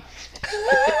 Just kidding.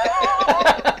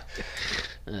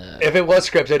 If it was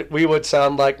scripted, we would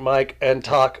sound like Mike and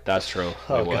talk. That's true.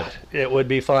 Oh, God. It would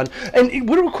be fun. And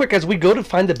real quick, as we go to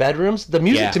find the bedrooms, the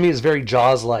music to me is very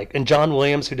Jaws-like. And John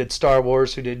Williams, who did Star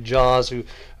Wars, who did Jaws, a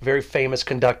very famous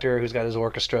conductor who's got his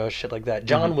orchestra, shit like that.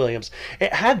 John Williams.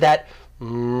 It had that...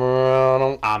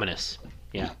 Ominous.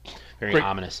 Yeah. Very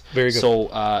ominous. Very good.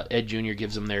 So Ed Jr.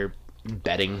 gives them their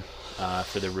bedding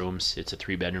for the rooms. It's a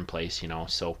 3-bedroom place,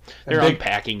 so they're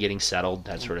unpacking, getting settled,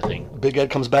 that sort of thing. Big Ed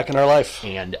comes back in our life.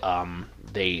 And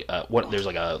there's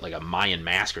like a Mayan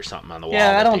mask or something on the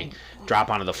wall they drop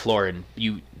onto the floor, and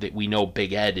we know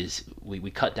Big Ed is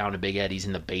we cut down to Big Ed. He's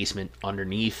in the basement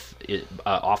underneath it,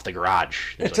 off the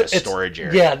garage. There's a storage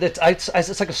area. Yeah,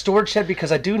 it's like a storage shed,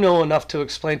 because I do know enough to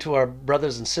explain to our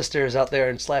brothers and sisters out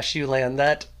there in /U land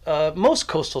that most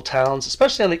coastal towns,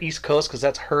 especially on the East Coast, because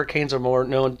that's hurricanes are more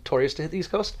notorious to hit the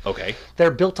East Coast. Okay.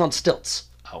 They're built on stilts.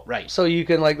 Oh, right. So you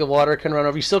can, the water can run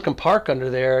over. You still can park under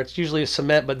there. It's usually a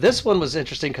cement. But this one was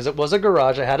interesting because it was a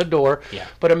garage. It had a door. Yeah.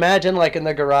 But imagine, in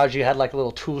the garage, you had, a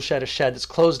little tool shed, a shed that's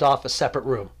closed off, a separate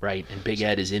room. Right. And Big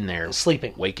Ed is in there.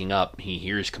 Sleeping. Waking up. He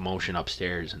hears commotion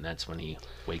upstairs, and that's when he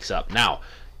wakes up. Now,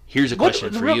 Here's a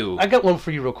question for you. I got one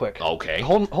for you real quick. Okay.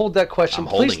 Hold that question. I'm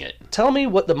holding Please it. Tell me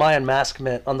what the Mayan mask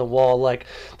meant on the wall. Like,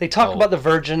 they talk about the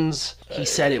virgins. He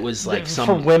said it was like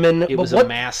for women. It was a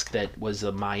mask that was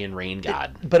a Mayan rain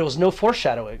god. But it was no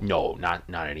foreshadowing. No, not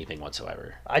anything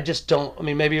whatsoever. I just don't. I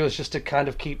mean, maybe it was just to kind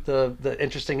of keep the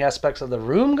interesting aspects of the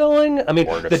room going. I mean,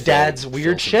 the dad's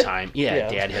weird shit. Time. Yeah,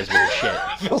 Dad has weird shit.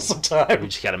 Fill some time. We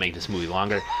just got to make this movie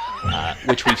longer,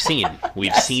 which we've seen.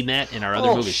 We've seen that in our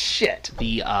other movies. Shit.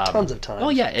 Tons of time. Oh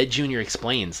yeah, Ed Jr.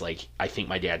 explains, like, I think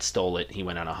my dad stole it. He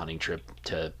went on a hunting trip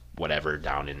to whatever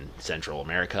down in Central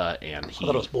America, and he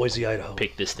thought it was Boise, Idaho.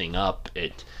 Picked this thing up.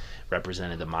 It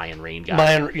represented the Mayan rain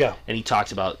god. And he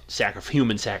talks about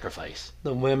human sacrifice.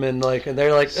 The women, like, and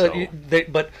they're like, So,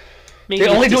 they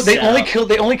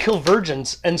only kill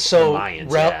virgins, and so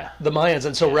the Mayans,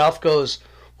 and so Ralph goes,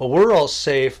 well, we're all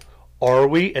safe. Are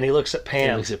we? And he looks at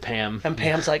Pam. And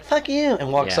Pam's like, fuck you,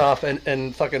 and walks off.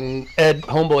 And fucking Ed,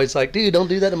 homeboy's like, dude, don't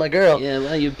do that to my girl. Yeah,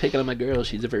 well, you're picking on my girl.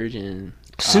 She's a virgin.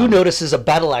 Sue notices a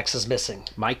battle axe is missing.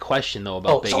 My question, though,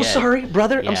 about Big Ed. Sorry,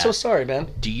 brother. Yeah. I'm so sorry, man.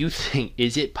 Do you think,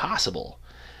 is it possible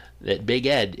that Big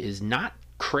Ed is not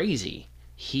crazy?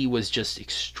 He was just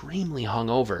extremely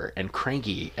hungover and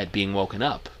cranky at being woken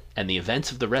up. And the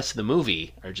events of the rest of the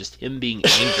movie are just him being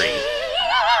angry.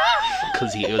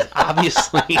 Because he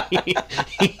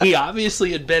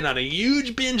obviously had been on a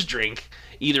huge binge drink,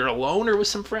 either alone or with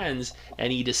some friends,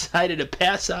 and he decided to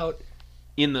pass out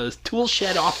in the tool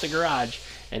shed off the garage,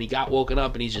 and he got woken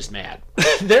up, and he's just mad.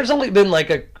 There's only been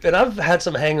and I've had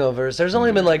some hangovers. There's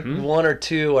only been like one or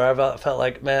two where I've felt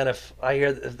like, man, if I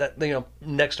hear that,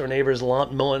 next door neighbor's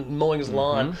lawn mowing his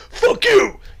lawn, fuck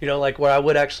you, like where I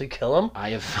would actually kill him.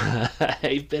 I've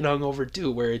been hungover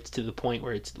too, where it's to the point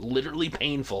where it's literally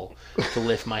painful to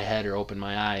lift my head or open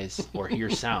my eyes or hear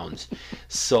sounds.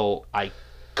 So I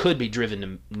could be driven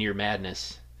to near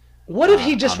madness. What if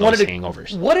he just wanted to?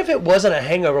 Hangovers. What if it wasn't a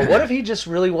hangover? What if he just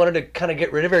really wanted to kind of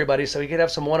get rid of everybody so he could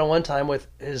have some one-on-one time with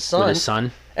his son?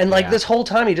 And this whole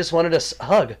time he just wanted a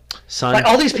hug. Like,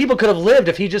 all these people could have lived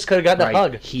if he just could have gotten a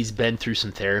hug. He's been through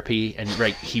some therapy, and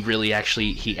he really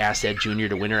he asked Ed Jr.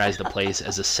 to winterize the place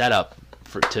as a setup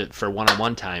for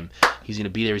one-on-one time. He's going to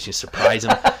be there. He's going to surprise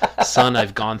him. Son,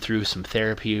 I've gone through some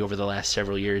therapy over the last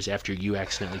several years after you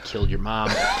accidentally killed your mom,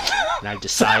 and I've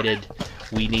decided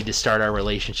we need to start our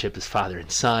relationship as father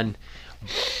and son.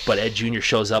 But Ed Jr.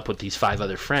 shows up with these 5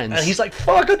 other friends. And he's like,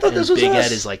 fuck, I thought this was Big us.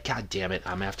 Ed is like, God damn it,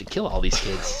 I'm going to have to kill all these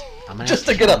kids. Just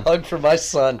to get a hug from my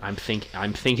son. I'm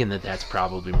thinking that's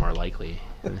probably more likely.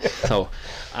 So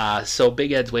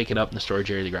Big Ed's waking up in the storage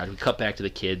area of the garage. We cut back to the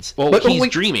kids. He's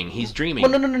dreaming. He's dreaming.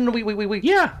 Well, no, wait.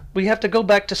 Yeah. We have to go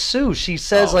back to Sue. She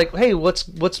says, like, hey,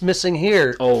 what's missing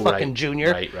here? Fucking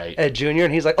Junior. Right. Ed Jr.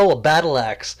 And he's like, a battle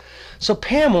axe. So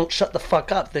Pam won't shut the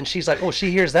fuck up. Then she's like,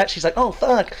 she hears that. She's like, oh,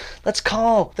 fuck. Let's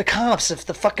call the cops if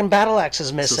the fucking battle axe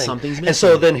is missing. So something's missing. And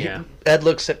so then Ed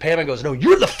looks at Pam and goes, no,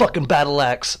 you're the fucking battle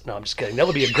axe. No, I'm just kidding. That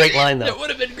would be a great line, though. That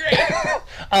would have been great.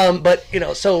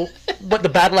 But the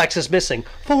battle axe is missing.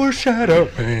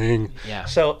 Foreshadowing. Yeah.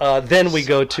 So then we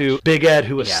go to Big Ed,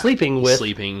 who is sleeping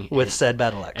with said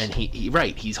battle axe. And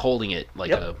he's holding it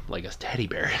like a teddy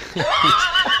bear.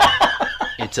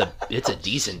 It's a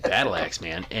decent battle axe,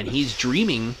 man, and he's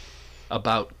dreaming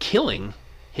about killing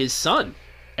his son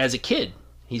as a kid.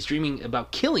 He's dreaming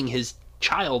about killing his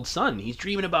child son. He's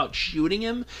dreaming about shooting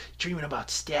him, dreaming about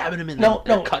stabbing him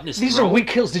cutting his throat. These are weak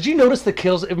kills. Did you notice the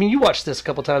kills? I mean, you watched this a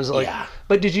couple times,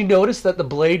 but did you notice that the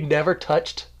blade never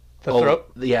touched the throat?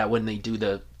 Yeah, when they do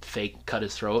the fake cut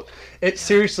his throat. It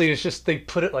seriously is just they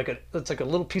put it it's like a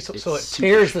little piece of so it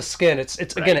tears the skin. It's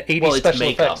again an 80s special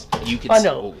makeup.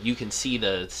 effects. You can see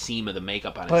the seam of the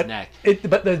makeup on his neck.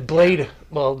 But the blade,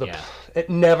 it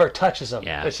never touches him.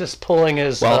 Yeah. It's just pulling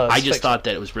his. Well, I just thought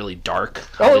that it was really dark.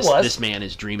 It was. This man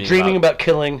is dreaming about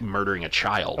killing, murdering a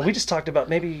child. And we just talked about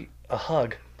maybe a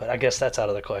hug, but I guess that's out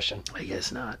of the question. I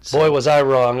guess not. So. Boy, was I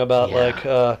wrong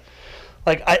about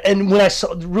and when I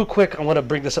saw, real quick, I want to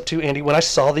bring this up too, Andy. When I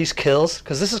saw these kills,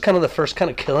 because this is kind of the first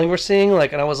kind of killing we're seeing,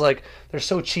 and I was like, they're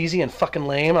so cheesy and fucking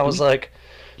lame. I was like,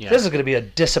 this is going to be a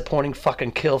disappointing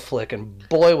fucking kill flick, and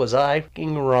boy, was I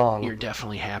fucking wrong. You're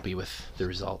definitely happy with the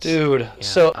results, dude. Yeah.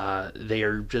 So they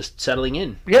are just settling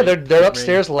in. Yeah, they're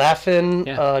upstairs laughing,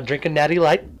 drinking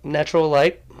natural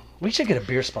light. We should get a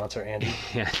beer sponsor, Andy.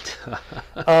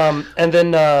 And then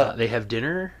they have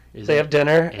dinner. They have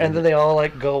dinner, and then they all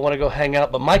want to go hang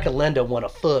out. But Mike and Linda want to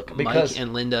fuck because Mike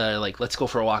and Linda let's go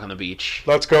for a walk on the beach.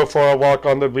 Let's go for a walk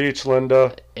on the beach,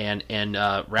 Linda. And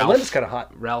Ralph. Linda's kind of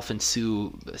hot. Ralph and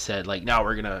Sue said no,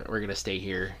 we're gonna stay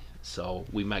here, so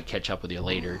we might catch up with you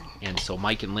later. And so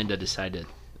Mike and Linda decide to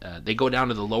they go down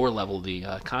to the lower level of the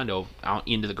condo, out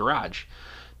into the garage,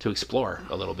 to explore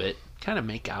a little bit, kind of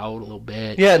make out a little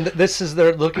bit. Yeah, and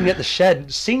they're looking at the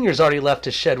shed. Senior's already left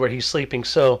his shed where he's sleeping.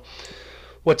 So,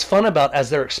 what's fun about as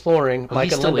they're exploring, Mike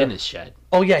he's and still Linda, in his shed.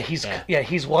 Oh yeah,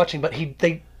 he's watching, but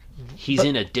he's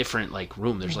in a different like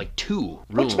room. There's like 2 rooms,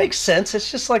 which makes sense.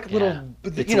 It's just like little,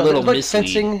 It's a little like mislead.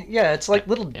 fencing. Yeah, it's like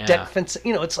little deck fencing.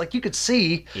 It's like you could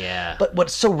see. Yeah. But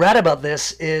what's so rad about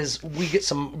this is we get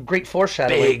some great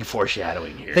foreshadowing. Big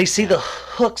foreshadowing here. They see the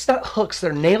hooks, not hooks,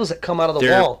 they're nails that come out of the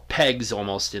They're wall. Pegs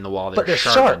almost in the wall. But they're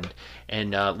sharpened. sharp.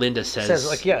 And Linda says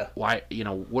like, yeah. Why?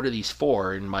 What are these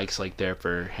for? And Mike's like, they're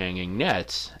for hanging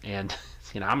nets. And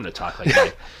I'm going to talk like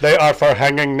that. They are for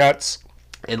hanging nets.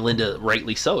 And Linda,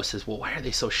 rightly so, says, well, why are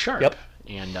they so sharp? Yep.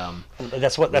 And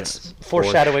that's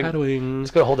foreshadowing.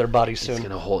 It's going to hold their body soon. It's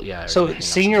going to hold, yeah. So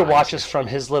Senior watches from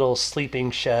his little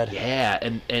sleeping shed. Yeah,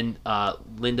 and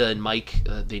Linda and Mike,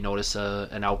 they notice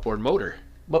an outboard motor.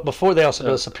 But before they also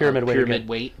notice a pyramid weight. Pyramid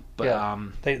weight. But, yeah.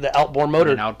 The outboard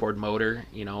motor. An outboard motor,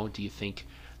 do you think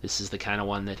this is the kind of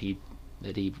one that he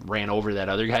ran over that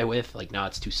other guy with? Like, no,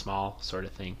 it's too small, sort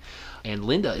of thing. And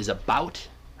Linda is about...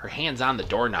 her hand's on the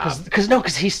doorknob. Because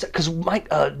Mike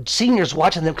Senior's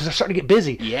watching them because they're starting to get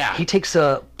busy. Yeah. He takes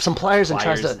some pliers and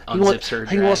tries to unzips her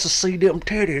he wants to see them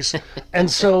titties, and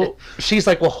so she's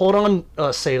like, "Well, hold on,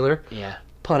 sailor." Yeah.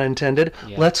 Pun intended.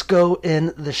 Yeah. Let's go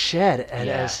in the shed. And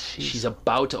as she's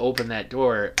about to open that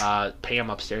door,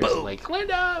 Pam upstairs is like,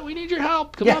 Linda, we need your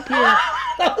help. Come up here.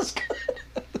 That was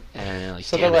good. And they're like,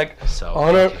 so they're like,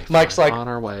 Mike's fine, like, on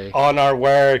our way. On our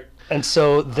way. And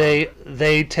so they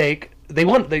basically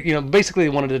they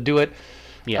wanted to do it.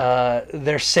 Yeah.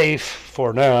 They're safe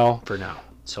for now.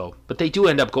 So, but they do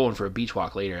end up going for a beach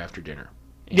walk later after dinner.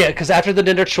 Yeah, because after the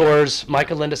dinner chores, Mike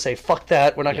and Linda say, fuck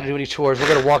that, we're not going to do any chores. We're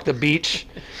going to walk the beach.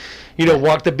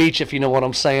 Walk the beach, if you know what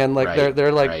I'm saying. Like,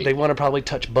 they're like, they want to probably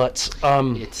touch butts.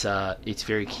 It's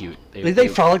very cute. They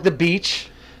frolic the beach.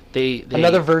 They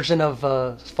another version of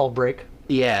Fall Break.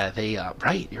 Yeah, you're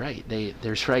right.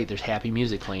 There's happy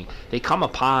music playing. They come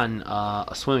upon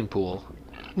a swimming pool.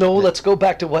 No, let's go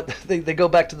back to what they go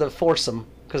back to the foursome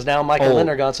because now Mike and Lynn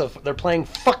are gone, so they're playing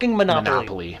fucking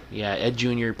Monopoly. Yeah, Ed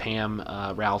Jr., Pam,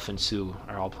 Ralph, and Sue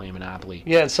are all playing Monopoly.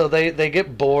 Yeah, and so they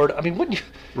get bored. I mean, wouldn't you?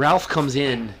 Ralph comes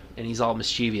in and he's all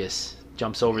mischievous,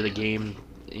 jumps over the game,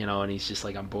 and he's just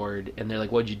like, I'm bored. And they're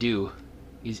like, what'd you do?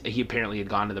 He apparently had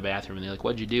gone to the bathroom, and they're like,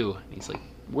 what'd you do? And he's like,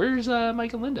 where's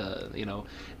Mike and Linda? And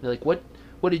they're like, what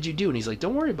did you do? And he's like,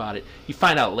 don't worry about it. You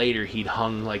find out later he'd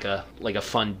hung like a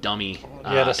fun dummy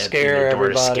to scare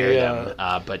everybody. To scare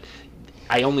them. But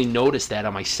I only noticed that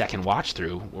on my second watch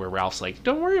through, where Ralph's like,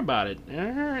 don't worry about it.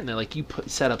 And they're like, you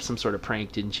set up some sort of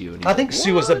prank, didn't you? And I think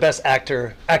Sue was the best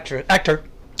actor.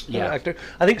 Yeah. Actor.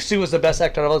 I think Sue was the best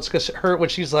actor of all. It's because when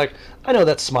she's like, I know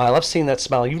that smile. I've seen that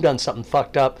smile. You've done something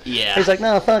fucked up. Yeah. He's like,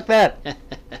 no, fuck that.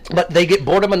 But they get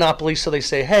bored of Monopoly, so they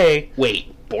say, hey.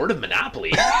 Wait, bored of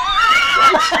Monopoly?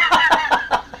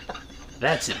 What?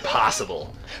 That's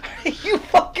impossible. Are you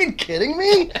fucking kidding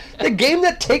me? The game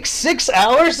that takes 6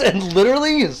 hours and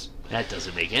literally is... That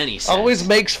doesn't make any sense. Always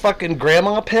makes fucking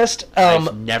grandma pissed.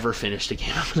 I've never finished a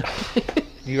game of Monopoly.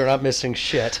 You're not missing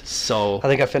shit. So I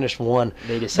think I finished one.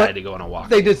 They decided to go on a walk.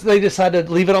 They decide to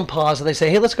leave it on pause, and they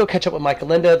say, hey, let's go catch up with Mike and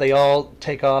Linda. They all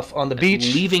take off on the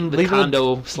beach. Leaving the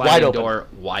condo sliding door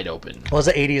wide open. Well, it was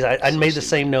the 80s. I made the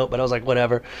same note, but I was like,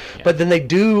 whatever. Yeah. But then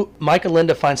Mike and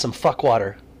Linda find some fuck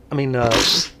water. I mean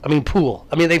pool.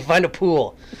 I mean, they find a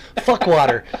pool. Fuck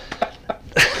water.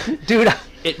 Dude.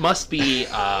 It must be...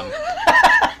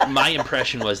 my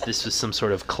impression was this was some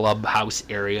sort of clubhouse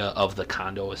area of the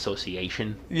condo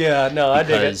association. Yeah, no, I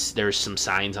dig it. Because there's some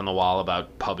signs on the wall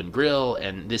about pub and grill,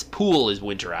 and this pool is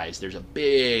winterized. There's a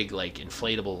big,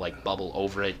 inflatable, bubble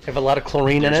over it. They have a lot of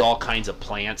chlorine in it. There's all kinds of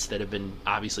plants that have been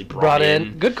obviously brought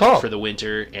in. Good call. For the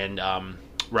winter, and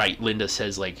Linda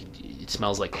says, it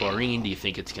smells like chlorine. Do you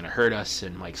think it's going to hurt us?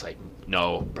 And Mike's like,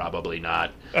 no, probably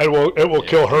not. It will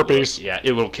kill herpes.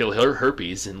 It will kill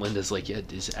herpes. And Linda's like, yeah.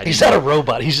 He's not a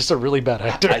robot. He's just a really bad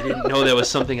actor. I didn't know that was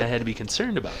something I had to be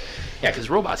concerned about. Yeah, because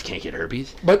robots can't get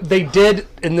herpes. But they did,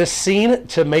 in this scene,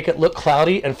 to make it look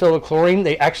cloudy and fill it with chlorine,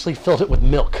 they actually filled it with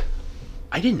milk.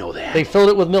 I didn't know that. They filled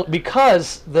it with milk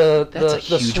because That's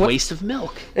a huge waste of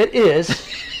milk. It is.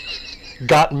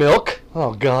 Got milk?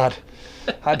 Oh, God.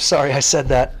 I'm sorry I said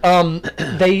that.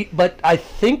 But I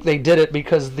think they did it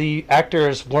because the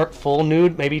actors weren't full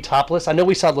nude, maybe topless. I know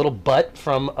we saw a little butt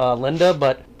from Linda,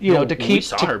 but we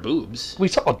saw her boobs. We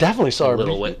definitely saw her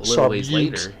boobs. Little ways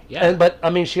later. Yeah. But I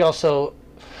mean, she also.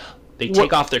 They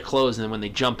take off their clothes, and then when they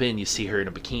jump in, you see her in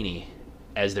a bikini.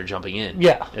 as they're jumping in.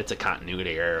 Yeah. It's a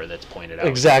continuity error that's pointed out.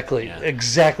 Exactly. Yeah.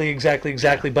 Exactly.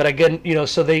 Yeah. But again,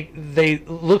 so they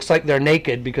looks like they're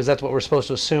naked because that's what we're supposed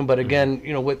to assume. But again,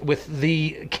 with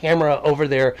the camera over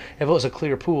there, if it was a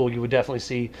clear pool, you would definitely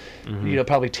see,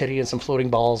 probably titty and some floating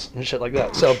balls and shit like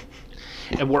that. So.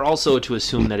 And we're also to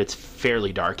assume that it's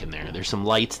fairly dark in there. There's some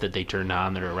lights that they turned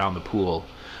on that are around the pool,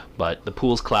 but the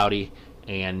pool's cloudy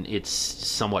and it's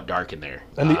somewhat dark in there.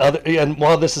 And and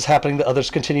while this is happening, the others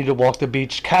continue to walk the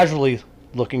beach casually,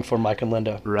 looking for Mike and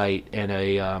Linda. Right, and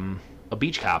a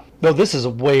beach cop. No, this is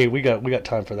we got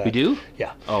time for that. We do?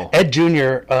 Yeah. Oh. Ed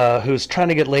Jr., who's trying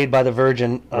to get laid by the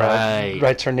Virgin, right.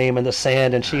 writes her name in the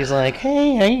sand, and she's like,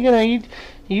 "Hey, are you gonna?"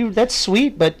 That's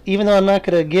sweet, but even though I'm not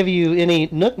going to give you any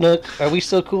nook, are we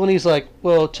still cool? And he's like,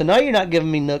 well, tonight you're not giving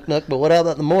me nook, but what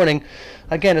about in the morning?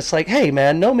 Again, it's like, hey,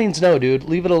 man, no means no, dude.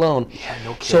 Leave it alone. Yeah,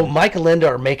 no kidding. So Mike and Linda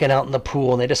are making out in the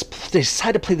pool, and they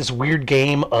decide to play this weird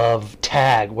game of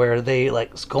tag where they,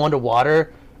 go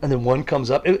underwater, and then one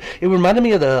comes up. It reminded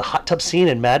me of the hot tub scene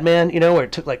in Mad Men, where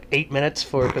it took 8 minutes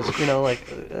because,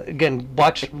 again,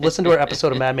 listen to our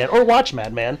episode of Mad Men, or watch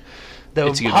Mad Men. The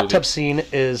hot tub scene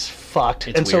is fucked.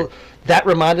 It's and weird. So that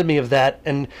reminded me of that.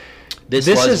 And this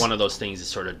was one of those things that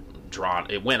sort of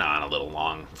it went on a little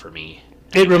long for me.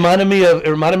 It reminded me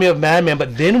of Mad Men,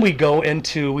 but then we go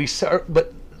into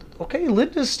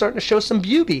Linda's starting to show some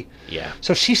beauty. Yeah.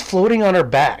 So she's floating on her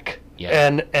back. Yeah.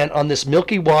 And on this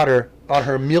milky water, on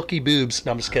her milky boobs.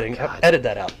 No, I'm just kidding. Edit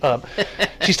that out.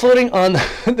 She's floating on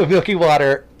the milky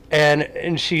water,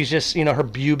 and she's just, her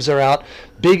pubes are out.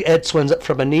 Big Ed swims up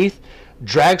from beneath,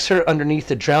 drags her underneath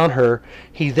to drown her.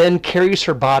 He then carries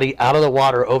her body out of the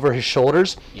water over his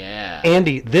shoulders. Yeah.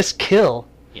 Andy, this kill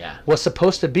was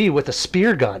supposed to be with a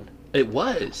spear gun. It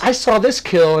was. I saw this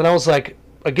kill, and I was like,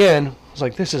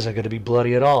 this isn't going to be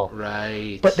bloody at all.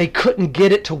 Right. But they couldn't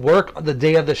get it to work on the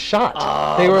day of the shot.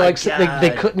 Oh, they were my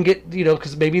they couldn't get,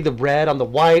 because maybe the red on the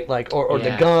white, or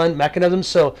the gun mechanism.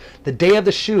 So the day of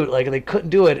the shoot, they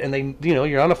couldn't do it, and they,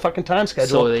 you're on a fucking time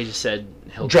schedule. So they just said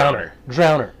he'll drown her.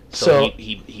 Drown her. So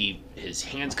he his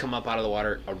hands come up out of the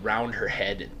water around her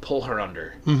head and pull her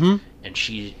under, and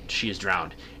she is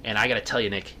drowned. And I got to tell you,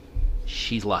 Nick,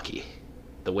 she's lucky.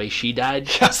 The way she died,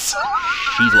 yes,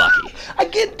 she's lucky. I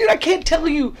can't tell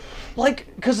you,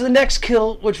 because the next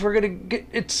kill, which we're gonna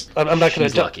get, I'm not gonna.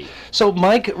 She's lucky. So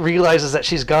Mike realizes that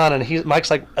she's gone, and Mike's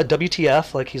like, a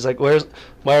WTF? He's like,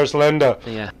 where's Linda?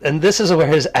 Yeah. And this is where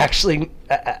his actually,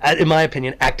 in my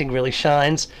opinion, acting really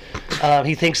shines.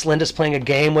 He thinks Linda's playing a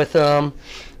game with him.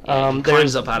 He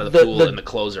climbs up out of the pool and the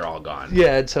clothes are all gone.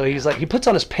 Yeah, and so he's he puts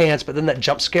on his pants, but then that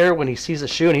jump scare when he sees the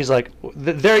shoe, and he's like,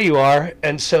 there you are.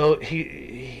 And so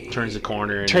he turns the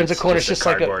corner. It's just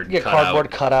like a cardboard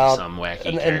cutout. Some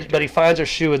wacky but he finds her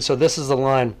shoe, and so this is the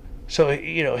line. So,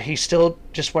 he's still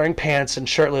just wearing pants and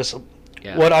shirtless.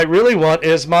 Yeah. What I really want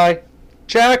is my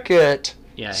jacket.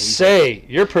 Yeah.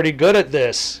 You're pretty good at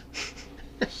this.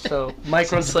 So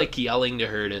Mike runs yelling to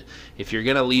her if you're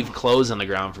gonna leave clothes on the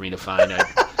ground for me to find,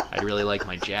 I'd really like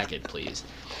my jacket, please.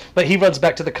 But he runs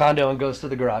back to the condo and goes to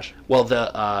the garage. Well,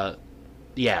 the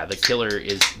killer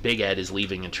is Big Ed is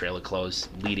leaving a trail of clothes,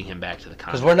 leading him back to the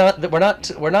condo.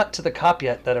 Because we're not to the cop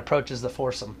yet that approaches the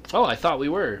foursome. Oh, I thought we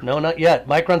were. No, not yet.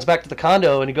 Mike runs back to the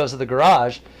condo and he goes to the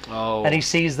garage. Oh. And he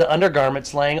sees the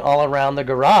undergarments laying all around the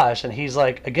garage, and he's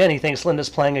like, again, he thinks Linda's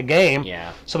playing a game.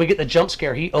 Yeah. So we get the jump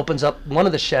scare. He opens up one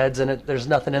of the sheds, and there's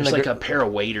nothing in the. There's a pair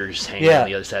of waiters hanging on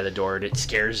the other side of the door, and it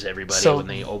scares everybody when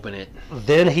they open it.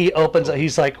 Then he opens it.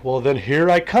 He's like, well, then here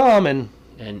I come, and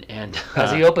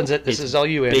as he opens it, this is all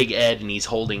you, Andy. Big Ed, and he's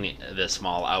holding the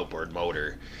small outboard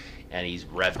motor, and he's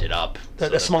revved it up.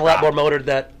 The small outboard motor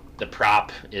that. The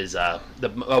prop is the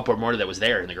outboard motor that was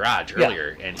there in the garage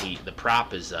earlier, and the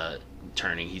prop is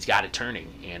turning. He's got it turning,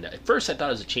 and at first I thought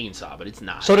it was a chainsaw, but it's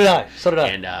not. So did I.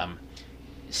 And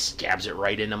stabs it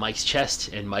right into Mike's chest,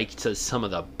 and Mike does some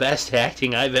of the best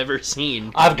acting I've ever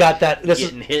seen. I've got that.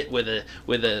 Getting hit with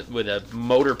a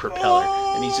motor propeller,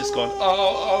 and he's just going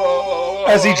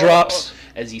as he drops.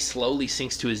 As he slowly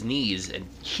sinks to his knees, and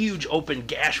huge open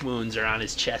gash wounds are on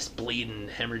his chest, bleeding,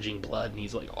 hemorrhaging blood, and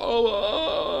he's like,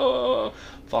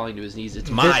 falling to his knees. It's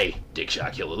my Dick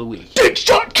Shot Kill of the Week. Dick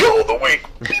Shot Kill of the Week!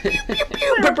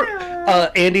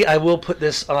 Andy, I will put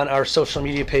this on our social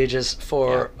media pages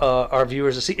for our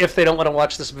viewers to see. If they don't want to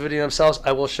watch this video themselves,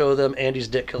 I will show them Andy's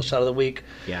Dick Kill Shot of the Week.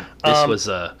 Yeah.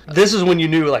 This is when you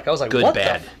knew, I was like, good, what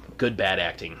bad. Good, bad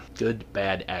acting. Good,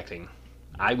 bad acting.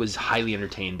 I was highly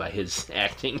entertained by his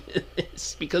acting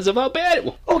because of how bad it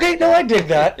was. Okay, no, I dig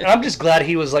that. I'm just glad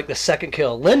he was the second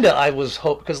kill. Linda, I was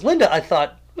because Linda, I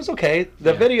thought was okay.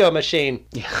 The video machine.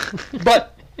 Yeah.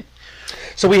 But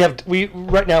So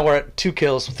right now we're at 2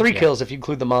 kills, 3 kills if you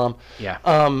include the mom. Yeah.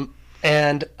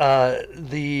 And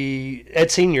the Ed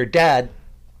Senior dad,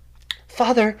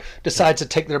 father, decides to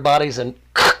take their bodies and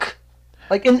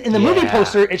like in the movie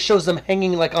poster, it shows them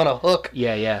hanging like on a hook.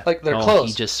 Yeah. Like their clothes.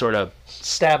 He just sort of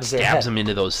stabs them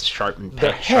into those sharpened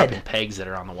pegs that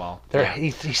are on the wall. He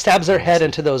stabs their head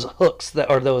into those hooks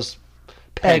or those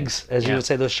pegs, as you would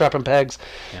say, those sharpened pegs.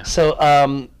 Yeah.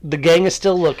 So the gang is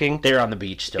still looking. They're on the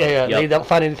beach still. Yeah. They don't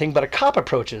find anything, but a cop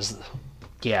approaches.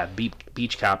 Yeah,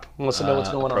 beach cop wants to know what's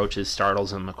going approaches,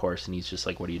 startles him, of course, and he's just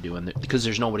like, "What are you doing?" Because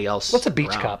there's nobody else. What's a beach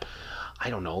around. cop? I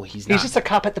don't know. He's just a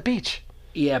cop at the beach.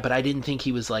 Yeah, but I didn't think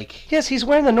he was like... Yes, he's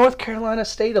wearing the North Carolina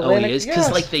State Atlantic. Oh, he is?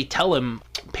 Because like they tell him,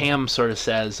 Pam sort of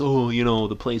says, "Oh,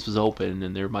 the place was open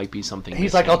and there might be something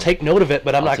He's missing." like, "I'll take note of it,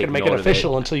 but I'm not going to make it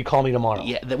official until you call me tomorrow."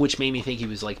 Yeah, which made me think he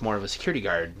was like more of a security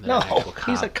guard than no, an actual cop.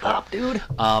 He's a cop, dude.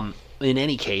 In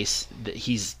any case,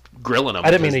 he's grilling him.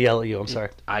 I didn't mean to yell at you. I'm sorry.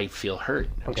 I feel hurt.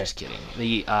 I'm just kidding.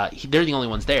 They're the only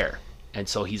ones there. And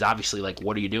so he's obviously like,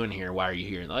 "What are you doing here? Why are you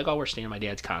here?" And they're like, "Oh, we're staying in my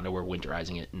dad's condo. We're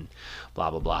winterizing it," and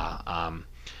blah, blah, blah.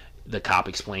 The cop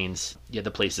explains, the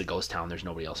place is a ghost town. There's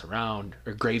nobody else around.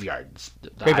 Or graveyards.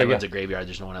 The island's a graveyard.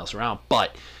 There's no one else around.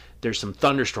 But there's some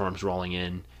thunderstorms rolling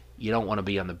in. You don't want to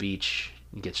be on the beach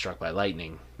and get struck by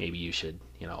lightning. Maybe you should,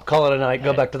 call it a night.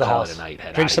 Go back to the house. Call it a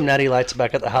night. Drink some natty lights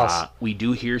back at the house. We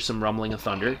do hear some rumbling of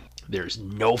thunder. There's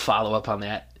no follow-up on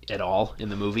that at all in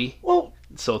the movie. Well...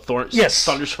 So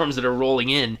thunderstorms that are rolling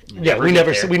in. We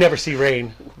never see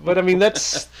rain. But I mean,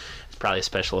 that's... Probably a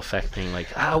special effect thing, like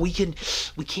we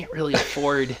can't really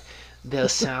afford the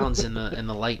sounds and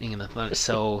the lightning and the thunder,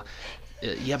 so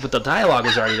but the dialogue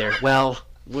is already there. Well,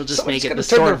 we'll just make it the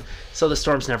storm so the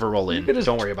storms never roll in.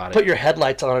 Don't worry about it. Put your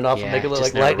headlights on and off and make it look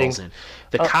like lightning.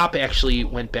 The cop actually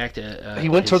went back to he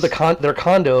went toward their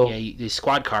condo. Yeah, the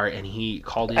squad car, and he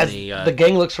called in the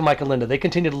gang looks for Mike and Linda. They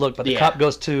continue to look, but the cop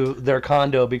goes to their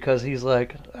condo because he's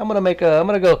like, I'm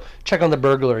gonna go check on the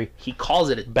burglary. He calls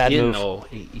it a bad move. Though.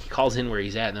 He calls in where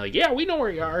he's at, and they're like, "Yeah, we know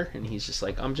where you are." And he's just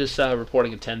like, "I'm just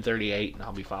reporting at 1038, and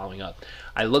I'll be following up."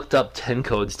 I looked up 10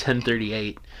 codes.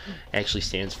 1038 actually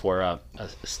stands for a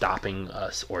stopping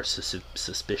or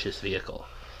suspicious vehicle.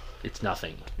 It's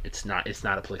nothing. It's not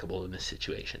applicable in this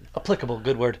situation. Applicable,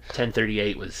 good word.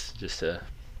 1038 was just say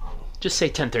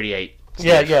 1038.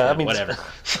 Yeah. I mean, whatever.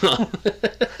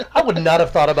 I would not have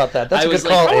thought about that. That's a good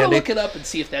call, Andy. I'll look it up and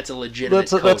see if that's a legitimate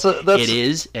code. It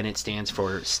is, and it stands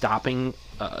for stopping,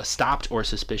 stopped or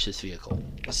suspicious vehicle.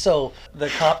 So the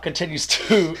cop continues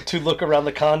to look around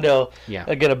the condo. Yeah.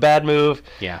 Again, a bad move.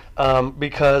 Yeah.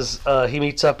 Because he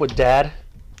meets up with Dad.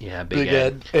 Yeah, Big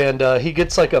Ed. And he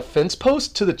gets like a fence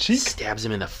post to the cheek. Stabs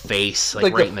him in the face,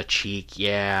 like right in the cheek.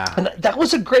 Yeah. And that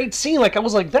was a great scene. Like, I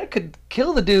was like, that could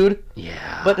kill the dude.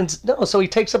 Yeah. But no, so he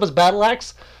takes up his battle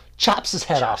axe, chops his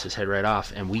head off. Chops his head right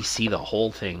off, and we see the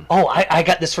whole thing. Oh, I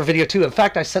got this for video too. In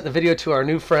fact, I sent the video to our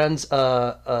new friends,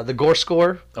 the Gore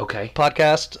Score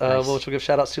podcast, which we'll give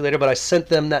shout outs to later. But I sent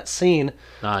them that scene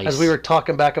as we were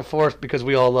talking back and forth because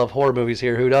we all love horror movies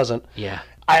here. Who doesn't? Yeah.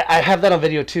 I have that on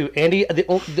video too. Andy,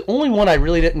 the only one I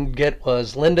really didn't get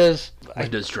was Linda's.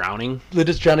 Drowning.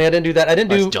 Linda's drowning. I didn't do that. I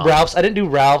didn't do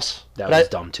Ralph's. That was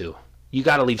dumb too. You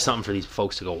got to leave something for these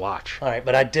folks to go watch. All right,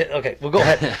 but I did. Okay, well, go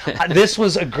ahead. This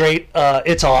was a great.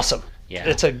 It's awesome. Yeah.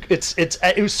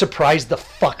 It surprised the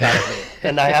fuck out of me,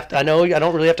 and I know I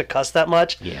don't really have to cuss that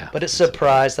much. Yeah. But it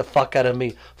surprised the fuck out of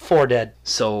me. 4 dead.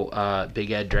 So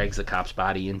Big Ed drags the cop's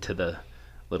body into the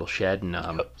little shed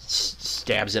and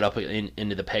stabs it up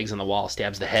into the pegs on the wall,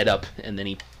 stabs the head up, and then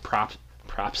he props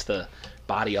the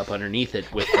body up underneath it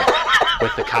with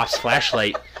the cop's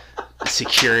flashlight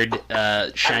secured,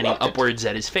 shining upwards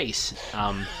at his face.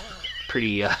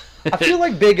 Pretty. I feel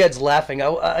like Big Ed's laughing.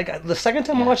 The second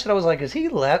time I watched it, I was like, "Is he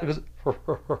laughing?"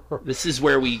 This is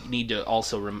where we need to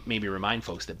also maybe remind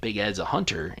folks that Big Ed's a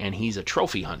hunter and he's a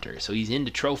trophy hunter, so he's into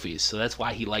trophies. So that's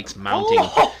why he likes mounting.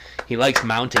 Oh! He likes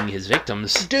mounting his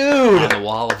victims, dude, on the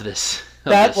wall of this.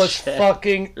 That was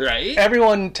fucking right.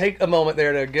 Everyone, take a moment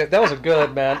there to get. That was a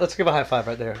good, man. Let's give a high five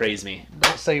right there. Praise me.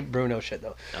 Don't say Bruno shit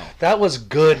though. No. That was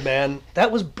good, man.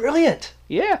 That was brilliant.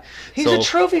 Yeah. He's a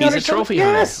trophy hunter. He's a trophy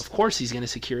hunter. Of course he's going to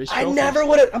secure his trophies. I never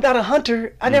would have... I'm not a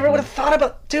hunter. I never would have thought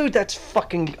about... Dude, that's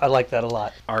fucking... I like that a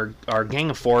lot. Our gang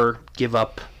of 4 give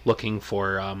up looking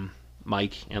for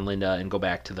Mike and Linda and go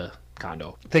back to the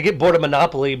condo. They get bored of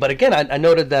Monopoly, but again, I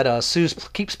noted that Sue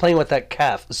keeps playing with that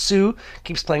calf. Sue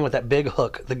keeps playing with that big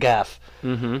hook, the gaff.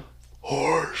 Mm-hmm.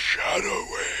 Foreshadowing.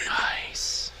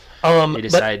 Nice. They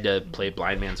decided to play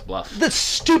Blind Man's Bluff. The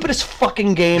stupidest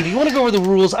fucking game. Do you want to go over the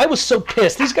rules? I was so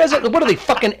pissed. These guys are, what are they,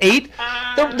 fucking 8?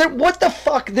 They're what the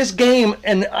fuck? This game,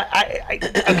 and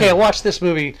I watched this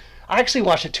movie. I actually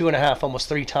watched it 2.5, almost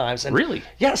 3 times. And Really?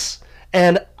 Yes.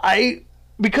 And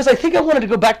because I think I wanted to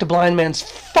go back to Blind Man's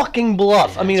fucking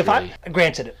Bluff. Yeah, I mean, if really...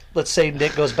 granted, let's say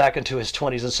Nick goes back into his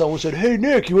 20s and someone said, "Hey,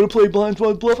 Nick, you want to play Blind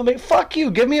Man's Bluff?" I'm like, fuck you,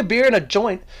 give me a beer and a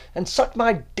joint and suck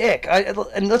my dick.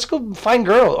 And let's go find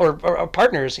girl or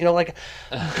partners. Like,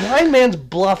 Blind Man's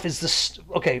Bluff is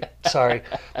okay, sorry.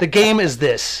 The game is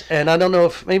this. And I don't know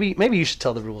if, maybe you should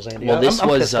tell the rules, Andy. Well, this I'm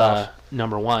was,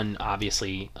 number one,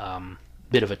 obviously,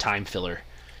 bit of a time filler.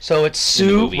 So it's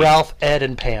Sue, Ralph, Ed,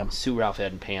 and Pam. Sue, Ralph,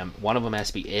 Ed, and Pam. One of them has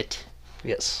to be it.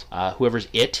 Yes. Whoever's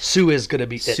it. Sue is going to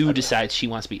be it. Sue decides she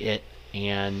wants to be it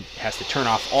and has to turn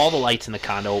off all the lights in the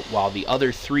condo while the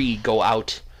other 3 go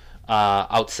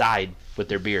outside with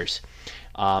their beers.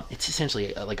 It's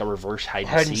essentially like a reverse hide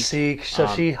and seek. So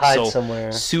she hides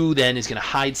somewhere. Sue then is going to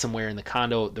hide somewhere in the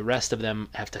condo. The rest of them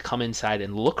have to come inside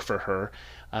and look for her.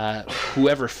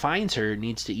 Whoever finds her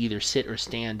needs to either sit or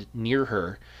stand near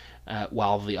her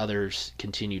while the others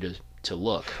continue to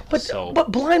look.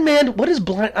 But Blind Man, what is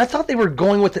blind? I thought they were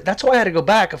going with it. That's why I had to go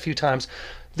back a few times.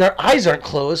 Their eyes aren't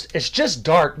closed. It's just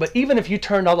dark. But even if you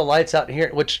turned all the lights out in here,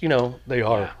 which, they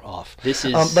are off. This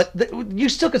is... you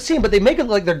still could see them, but they make it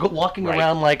like they're walking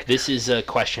around like... This is a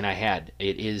question I had.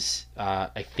 It is,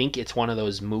 I think it's one of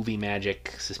those movie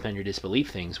magic suspend your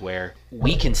disbelief things where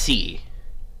we can see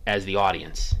as the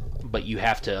audience, but you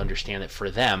have to understand that for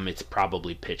them, it's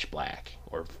probably pitch black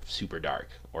or super dark,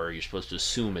 or you're supposed to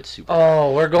assume it's super dark.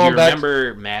 Oh, we're going back.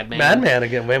 Remember Mad Men? Mad Men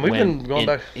again, man. We've been going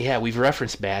back. Yeah, we've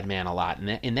referenced Mad Men a lot.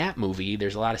 In that movie,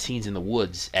 there's a lot of scenes in the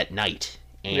woods at night.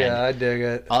 And yeah, I dig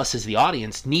it. Us as the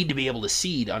audience need to be able to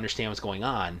see to understand what's going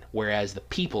on, whereas the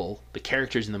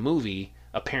characters in the movie,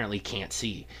 apparently can't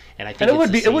see. And I think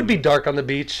it would be dark on the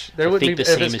beach. I think the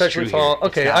same is true here.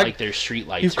 Okay, it's not like there's street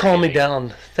lights. You calmed me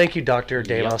down. Thank you, Dr.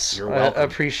 Damos. Yep, you're welcome. I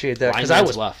appreciate that because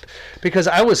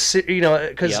I was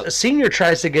because Senior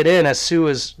tries to get in as Sue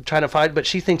is trying to fight, but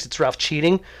she thinks it's Ralph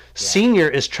cheating. Yeah. Senior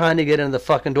is trying to get into the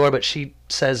fucking door, but she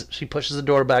pushes the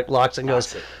door back, locks it, and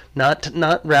goes,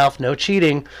 "Not Ralph, no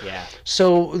cheating." Yeah.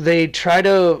 So they try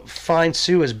to find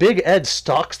Sue as Big Ed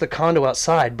stalks the condo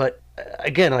outside, but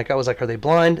again, I was like, are they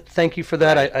blind? Thank you for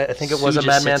that. I think it was a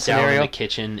Madman scenario. In the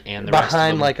kitchen, and the behind rest of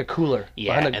them, like a cooler.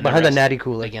 Yeah, behind the natty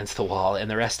cooler against the wall,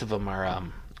 and the rest of them are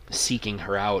seeking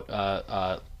her out.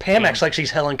 Pam acts like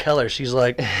she's Helen Keller. She's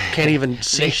like, can't even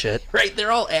see shit. Right?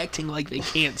 They're all acting like they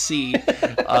can't see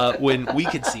when we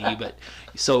could see. But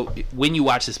so when you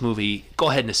watch this movie, go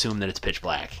ahead and assume that it's pitch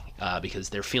black because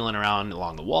they're feeling around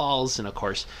along the walls, and of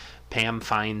course, Pam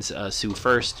finds Sue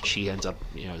first. She ends up,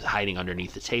 hiding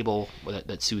underneath the table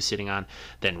that Sue's sitting on.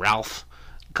 Then Ralph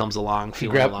comes along,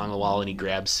 feeling along the wall, and he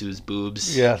grabs Sue's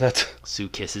boobs. Yeah, that's. Sue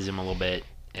kisses him a little bit,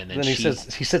 and then he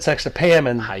sits next to Pam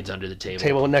and hides under the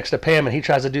table next to Pam, and he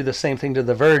tries to do the same thing to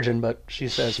the Virgin, but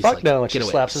she's "fuck like, no," and she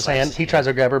slaps his hand. He tries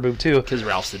to grab her boob too. Because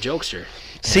Ralph's the jokester.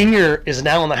 Senior is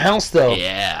now in the house though.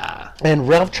 Yeah. And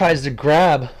Ralph tries to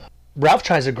grab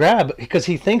because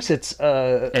he thinks it's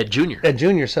Ed Jr. Ed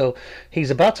Jr. So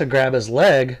he's about to grab his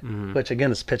leg, which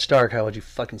again is pitch dark. How would you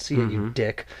fucking see it, you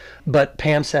dick? But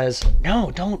Pam says,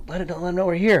 "No, don't let him know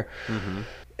we're here."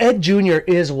 Ed Jr.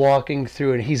 is walking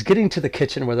through, and he's getting to the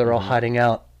kitchen where they're all hiding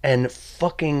out, and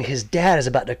fucking his dad is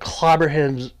about to clobber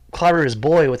his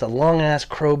boy with a long ass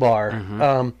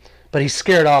crowbar. But he's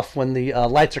scared off when the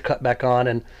lights are cut back on,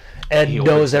 and Ed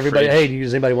knows everybody. Hey,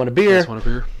 does anybody want a beer?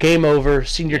 Game over.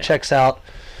 Senior checks out.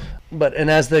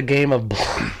 And as the game of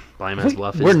Blind Man's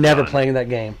Bluff is we're never done. playing that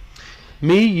game.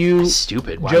 Me, you,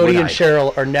 stupid. Why Jody, and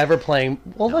Cheryl are never playing.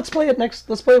 Well, let's play it next.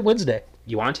 Let's play it Wednesday.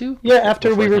 You want to? Yeah,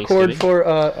 after we record for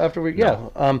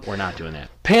we're not doing that.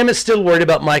 Pam is still worried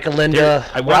about Mike and Linda.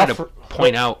 I wanted to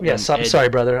point out. Yes, I'm sorry,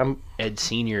 brother. Ed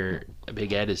Senior,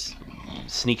 Big Ed is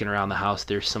sneaking around the house.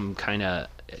 There's some kind of,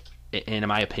 in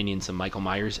my opinion, some Michael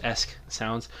Myers-esque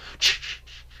sounds.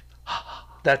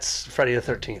 That's Friday the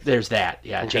 13th. There's that.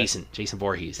 Yeah, okay. Jason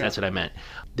Voorhees. That's what I meant.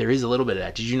 There is a little bit of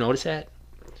that. Did you notice that?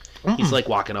 He's like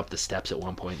walking up the steps at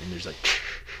one point, and there's like.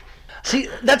 See,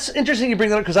 that's interesting you bring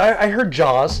that up because I heard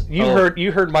Jaws.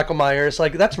 You heard Michael Myers.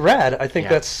 Like, that's rad. I think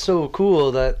that's so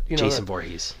cool that Jason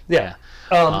Voorhees. Yeah.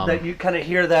 That you kind of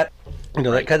hear that. You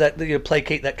know, that kind of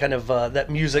placate, that kind of that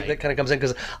music that kind of comes in,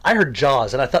 because I heard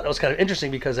Jaws and I thought that was kind of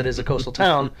interesting because it is a coastal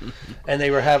town, and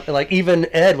they were having, like, even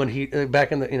Ed, when he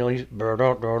back in the, you know, he's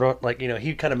like, you know,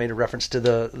 he kind of made a reference to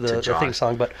the theme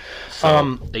song. But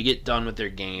so they get done with their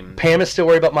game. Pam is still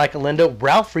worried about Mike and Linda.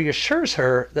 Ralph reassures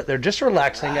her that they're just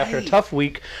relaxing after a tough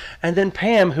week, and then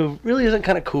Pam, who really isn't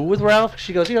kind of cool with Ralph,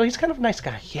 she goes, you know, he's kind of a nice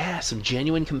guy. Yeah, some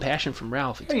genuine compassion from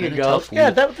Ralph. It's There been you a go. tough week. Yeah,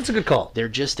 that's a good call. They're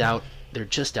just out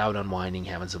unwinding,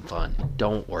 having some fun.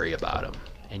 Don't worry about them.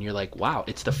 And you're like, wow,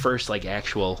 it's the first, like,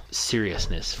 actual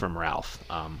seriousness from Ralph,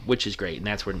 which is great. And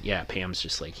that's when, Pam's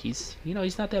just like, he's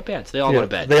not that bad. So they all go to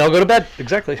bed. They all go to bed,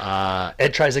 exactly.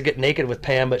 Ed tries to get naked with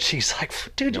Pam, but she's like,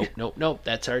 dude. Nope,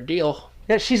 that's our deal.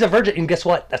 Yeah, she's a virgin, and guess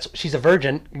what? She's a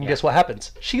virgin, and guess what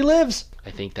happens? She lives.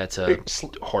 I think that's a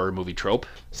horror movie trope,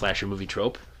 slasher movie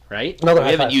trope. Right? Another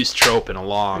we haven't used trope in a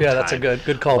long time. Yeah, that's a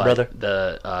good call, brother.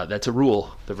 That's a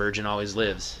rule. The virgin always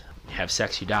lives. Have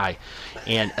sex, you die.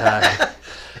 And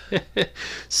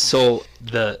so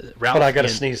the Ralph. But I gotta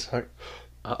sneeze.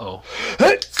 Uh-oh.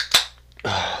 Okay,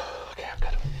 I'm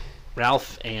good.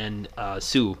 Ralph and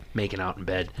Sue making out in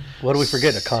bed. What do we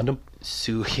forget? A condom?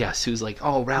 Sue's like,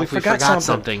 oh, Ralph, we forgot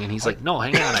something. And he's like, no,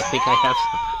 hang on, I think I have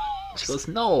something. She goes,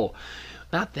 no.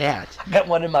 Not that. I got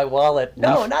one in my wallet.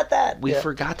 No, not that. We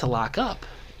forgot to lock up.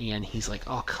 And he's like,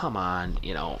 oh, come on,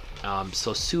 you know.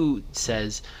 So Sue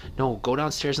says, no, go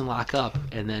downstairs and lock up.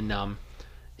 And then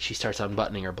she starts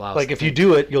unbuttoning her blouse. Like, if you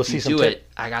do it, you'll see some titty.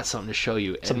 I got something to show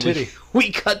you. Some titty.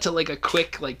 We cut to, like, a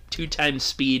quick, like, 2x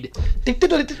speed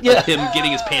of him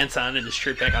getting his pants on and his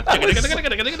shirt back on.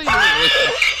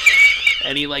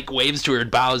 And he, like, waves to her and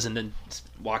bows and then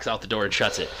walks out the door and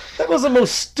shuts it. That was the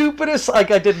most stupidest. Like,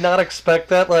 I did not expect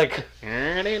that. Like,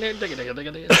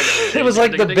 it was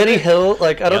like the Benny Hill.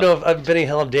 Like, I don't know if I'm Benny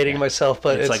Hill. I'm dating myself,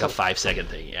 but it's like a 5-second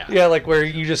thing. Yeah. Yeah, like where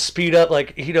you just speed up.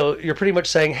 Like, you know, you're pretty much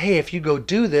saying, "Hey, if you go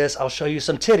do this, I'll show you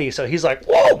some titty." So he's like,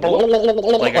 "Whoa!"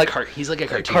 He's like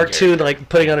a cartoon, like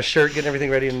putting on a shirt, getting everything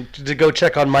ready, and to go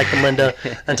check on Mike and Linda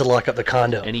and to lock up the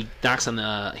condo. And he knocks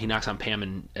on Pam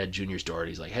and Ed Jr.'s door. And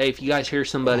he's like, "Hey, if you guys hear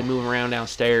somebody moving around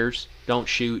downstairs, don't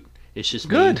shoot. It's just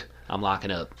good. Me. I'm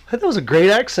locking up." I thought that was a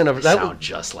great accent of that. Sound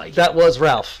just like that him. Was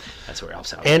Ralph. That's what Ralph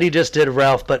sounds. Andy just did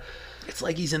Ralph, but it's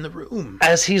like he's in the room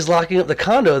as he's locking up the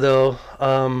condo. Though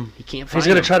he can't. He's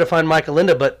going to try to find Mike and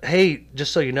Linda, but hey,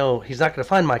 just so you know, he's not going to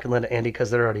find Mike and Linda, Andy,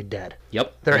 because they're already dead.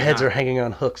 Yep. Their heads are hanging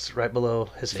on hooks right below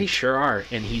his feet. They sure are,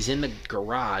 and he's in the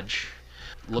garage.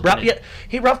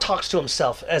 Ralph talks to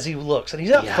himself as he looks, and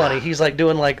he's not funny. He's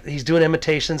doing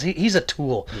imitations. He's a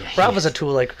tool. Yeah, Ralph is a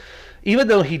tool. Like, even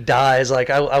though he dies, like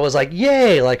I was like,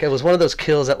 yay! Like, it was one of those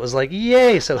kills that was like,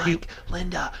 yay! So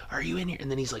Linda, are you in here?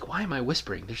 And then he's like, why am I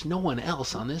whispering? There's no one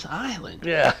else on this island.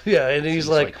 Yeah, and he's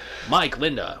like, Mike,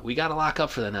 Linda, we gotta lock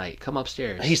up for the night. Come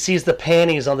upstairs. He sees the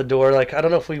panties on the door. Like, I don't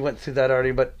know if we went through that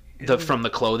already, but. From the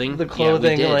clothing, yeah,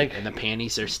 we did. Like, and the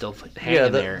panties are still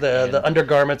hanging there. The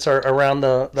undergarments are around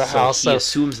the house. So he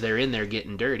assumes they're in there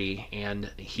getting dirty, and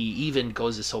he even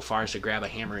goes so far as to grab a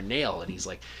hammer and nail, and he's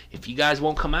like, "If you guys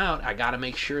won't come out, I got to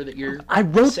make sure that you're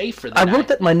safe for the night." I wrote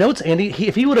that in my notes, Andy.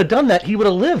 If he would have done that, he would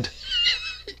have lived.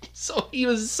 So he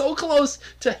was so close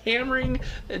to hammering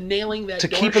and nailing that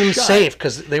door to keep them safe,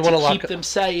 because they want to keep them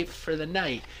safe for the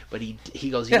night. But he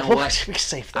goes, you know what?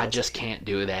 Safe, I just can't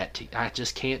do that. I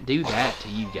just can't do that to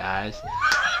you guys.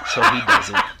 So he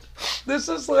doesn't. This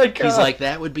is like he's like,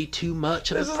 that would be too much.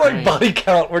 This is like body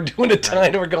count. We're doing a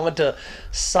time. We're going to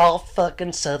soft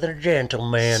fucking Southern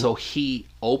gentleman. So he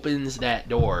opens that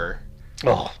door.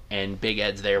 Oh. And Big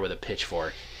Ed's there with a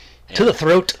pitchfork. To the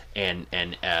throat. And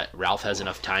Ralph has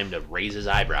enough time to raise his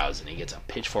eyebrows, and he gets a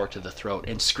pitchfork to the throat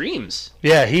and screams.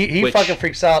 Yeah, he fucking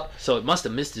freaks out. So it must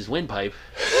have missed his windpipe.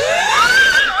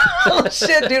 Oh,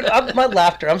 shit, dude. My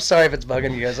laughter. I'm sorry if it's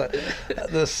bugging you guys.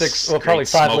 Probably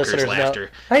 5 listeners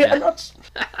laughter. Now. Hey, I'm not...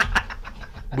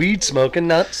 Weed smoking,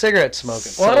 not cigarette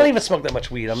smoking. Well, I don't even smoke that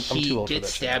much weed. I'm too old for that. He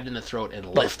gets stabbed in the throat and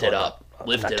lifted up.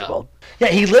 Yeah,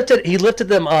 he lifted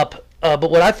them up. But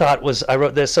what I thought was, I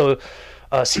wrote this, so...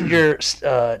 Senior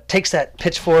takes that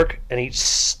pitchfork and he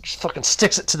fucking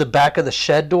sticks it to the back of the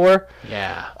shed door.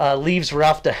 Yeah. Leaves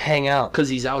Ralph to hang out. Because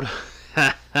he's out of...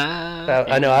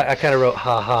 I know, I kind of wrote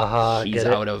ha ha ha. He's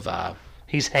out of...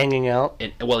 he's hanging out.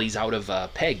 He's out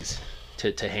of pegs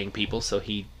to hang people, so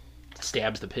he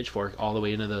stabs the pitchfork all the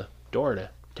way into the door to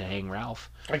hang Ralph.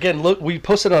 Again, look, we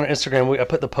posted on Instagram, I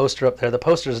put the poster up there. The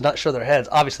poster does not show their heads.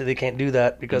 Obviously, they can't do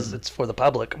that because it's for the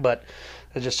public, but...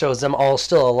 It just shows them all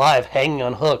still alive, hanging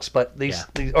on hooks. But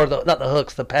not the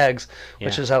hooks, the pegs,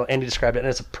 which is how Andy described it, and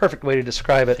it's a perfect way to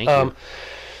describe it. Thank you.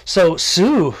 So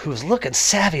Sue, who's looking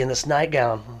savvy in this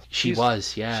nightgown, She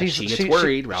gets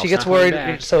worried. Ralph's she gets not coming worried,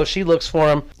 back. so she looks for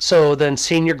him. So then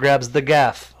Senior grabs the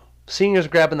gaff. Senior's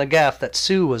grabbing the gaff that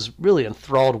Sue was really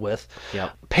enthralled with.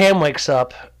 Yep. Pam wakes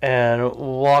up and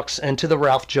walks into the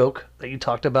Ralph joke that you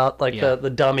talked about, like the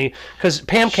dummy, because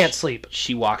Pam can't sleep.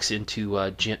 She walks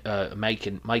into Mike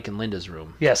and Linda's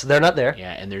room. Yes, they're not there.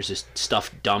 Yeah, and there's this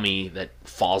stuffed dummy that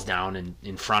falls down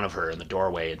in front of her in the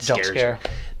doorway and Jump scares scare. her.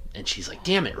 And she's like,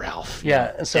 "Damn it, Ralph!"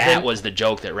 Yeah, and so that was the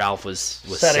joke that Ralph was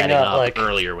setting up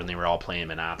earlier when they were all playing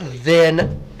Monopoly.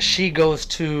 Then she goes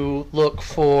to look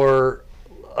for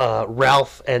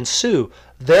Ralph and Sue.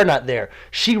 They're not there.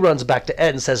 She runs back to Ed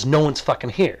and says, "No one's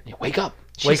fucking here." Yeah, wake up!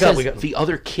 Wake up! The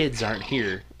other kids aren't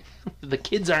here. The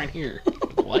kids aren't here.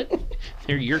 What?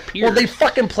 They're your peers. Well, they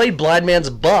fucking played Blind Man's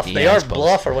Buff. They are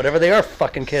Bluff or whatever. They are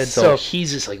fucking kids. So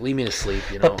he's just like, leave me to sleep,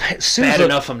 you know. Bad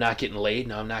enough I'm not getting laid,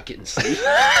 now I'm not getting sleep.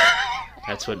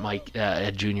 That's what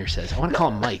Ed Jr. says. I want to call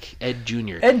him Mike. Ed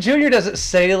Jr. Ed Jr. doesn't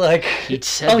say, like... He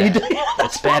said that.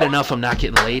 It's bad enough I'm not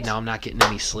getting laid, now I'm not getting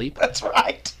any sleep. That's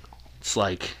right. It's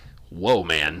like, whoa,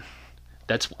 man.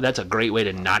 That's a great way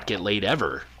to not get laid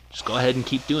ever. Just go ahead and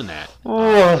keep doing that.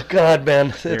 Oh, God,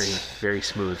 man. Very, very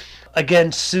smooth.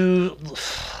 Again, Sue,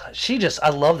 I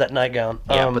love that nightgown.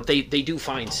 Yeah, but they do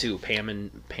find Sue. Pam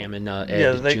and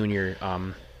Ed Jr.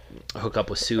 Hook up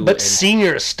with Sue. But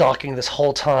Senior is stalking this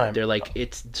whole time. They're like,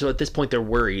 so at this point they're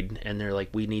worried, and they're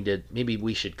like, maybe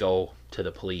we should go to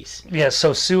the police. Yeah,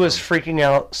 so Sue is freaking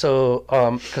out, so,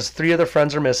 because 3 of their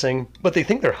friends are missing, but they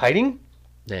think they're hiding.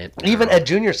 Even Ed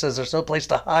Jr. says there's no place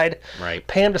to hide. Right.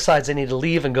 Pam decides they need to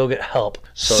leave and go get help.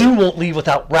 So, Sue won't leave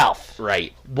without Ralph.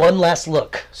 Right. One last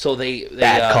look. So they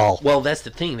bad call. Well, that's the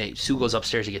thing. Sue goes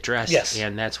upstairs to get dressed. Yes.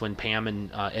 And that's when Pam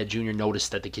and Ed Jr.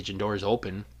 noticed that the kitchen door is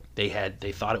open. They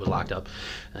thought it was locked up.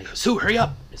 And they go, "Sue, hurry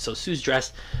up!" And so Sue's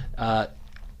dressed.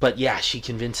 But yeah, Sue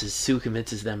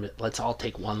convinces them, let's all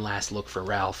take one last look for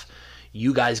Ralph.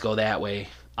 You guys go that way.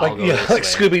 Like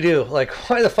Scooby-Doo. Like,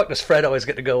 why the fuck does Fred always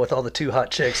get to go with all the 2 hot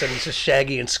chicks, and it's just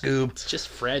Shaggy and Scoob? It's just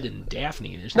Fred and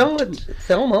Daphne. It's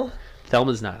Thelma.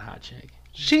 Thelma's not a hot chick.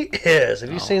 She is.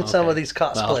 Have you seen some of these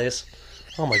cosplays?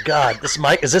 Well, oh my God, this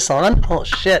mic, is this on? Oh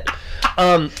shit.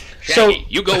 Shaggy,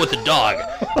 you go with the dog.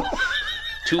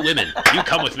 2 women, you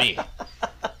come with me.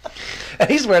 And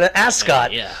he's wearing an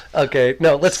ascot. Yeah. Okay,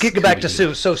 no, let's get back to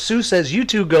Sue. So Sue says, you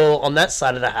 2 go on that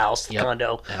side of the house, the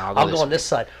condo. And I'll go on this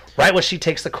side. Right when she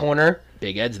takes the corner.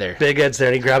 Big Ed's there.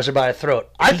 And he grabs her by the throat.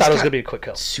 I thought it was going to be a quick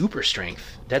kill. Super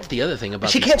strength. That's the other thing about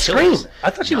She can't scream. I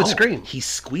thought she would scream. He's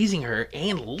squeezing her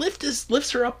and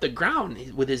lifts her up the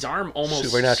ground with his arm almost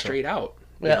straight out.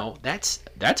 You know, that's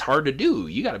hard to do.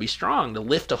 You got to be strong to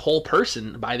lift a whole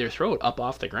person by their throat up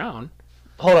off the ground.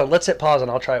 Hold on, let's hit pause and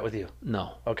I'll try it with you.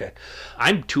 No. Okay.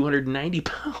 I'm 290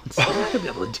 pounds. I'm not going to be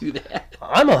able to do that.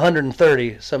 I'm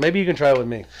 130, so maybe you can try it with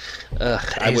me.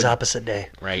 Today's opposite day.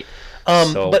 Right.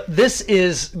 But this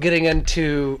is getting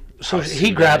into... So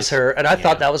he grabs her, and I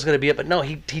thought that was going to be it, but no,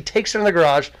 he takes her in the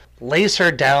garage, lays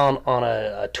her down on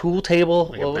a tool table.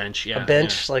 Like a bench, A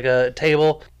bench, like a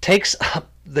table. Takes up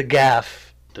the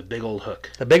gaff. The big old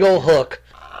hook.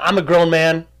 I'm a grown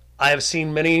man. I have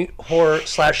seen many horror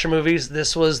slasher movies.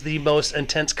 This was the most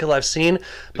intense kill I've seen.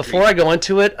 Before I go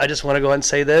into it, I just want to go ahead and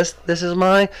say this. This is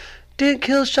my Didn't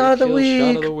Kill Shot of the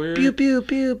Week. Pew, pew,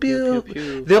 pew, pew.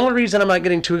 The only reason I'm not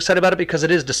getting too excited about it because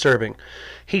it is disturbing.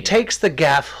 He takes the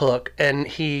gaff hook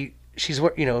and she's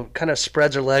kind of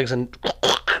spreads her legs and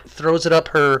throws it up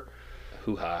her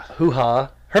hoo-ha.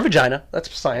 Her vagina.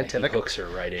 That's scientific. He hooks her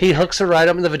right in. He hooks her right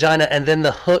up in the vagina, and then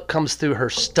the hook comes through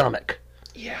her stomach.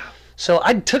 Yeah. So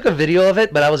I took a video of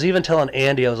it, but I was even telling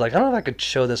Andy, I was like, I don't know if I could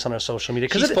show this on our social media.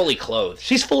 She's fully clothed.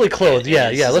 She's fully clothed,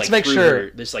 yeah. Let's make sure.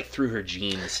 This like through her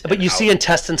jeans. But you see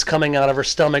intestines coming out of her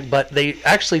stomach, but they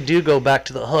actually do go back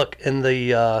to the hook in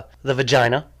the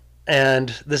vagina and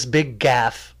this big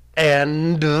gaff.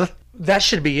 And that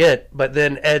should be it. But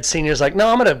then Ed Sr.'s like, no,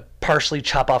 I'm going to partially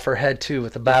chop off her head too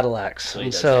with a battle axe.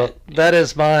 So that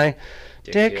is my...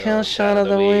 Dick Kill Shot of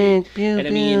the Week. Pew, and I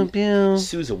mean, pew.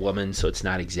 Sue's a woman, so it's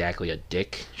not exactly a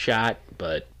dick shot,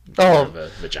 but a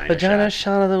vagina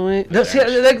shot of the week.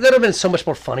 That would have been so much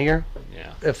more funnier.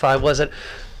 Yeah. If I wasn't,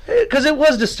 because it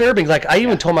was disturbing. Like I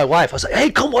even told my wife, I was like,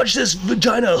 "Hey, come watch this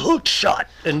vagina hook shot."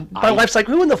 And my wife's like,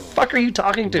 "Who in the fuck are you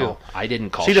talking to?" No, I didn't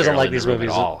call. She doesn't Cheryl like these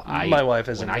movies at all. My wife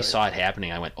isn't. When I saw it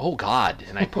happening, I went, "Oh God!"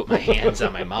 And I put my hands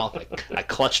on my mouth. I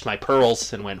clutched my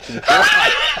pearls and went,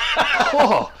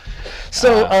 "Oh."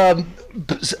 So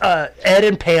Ed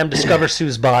and Pam discover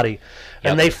Sue's body,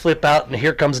 and they flip out, and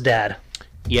here comes Dad.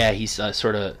 Yeah, he's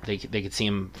sort of. They could see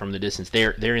him from the distance.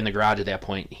 They're in the garage at that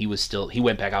point. He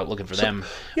went back out looking for them.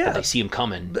 Yeah. But they see him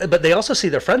coming. But they also see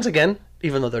their friends again,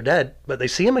 even though they're dead. But they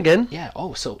see him again. Yeah.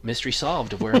 Oh, so mystery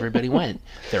solved of where everybody went.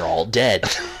 They're all dead.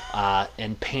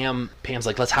 And Pam's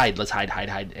like, let's hide.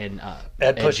 And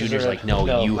Ed Junior's like,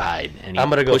 no, you hide. And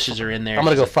he pushes her in there. I'm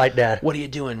gonna go fight Dad. What are you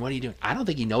doing? I don't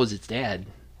think he knows it's Dad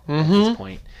at this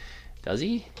point. Does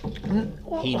he?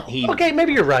 Okay,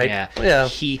 maybe you're right. Yeah.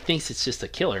 He thinks it's just a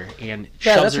killer and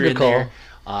shoves her in there,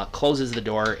 closes the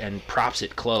door and props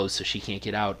it closed so she can't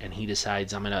get out. And he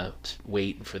decides, I'm gonna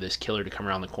wait for this killer to come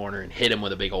around the corner and hit him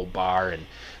with a big old bar. And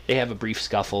they have a brief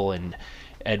scuffle. And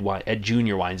Ed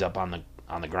Junior winds up on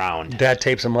the ground. Dad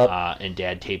tapes him up. And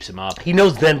Dad tapes him up. He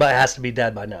knows then, but it has to be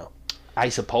Dad by now. I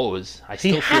suppose. I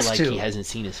still feel like he hasn't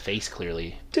seen his face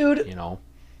clearly, dude. You know.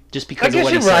 Just because of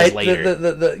what he says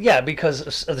later. Yeah,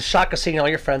 because of the shock of seeing all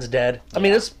your friends dead. I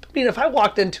mean, if I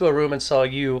walked into a room and saw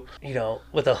you,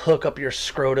 with a hook up your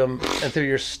scrotum and through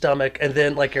your stomach, and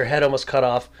then like your head almost cut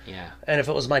off. Yeah. And if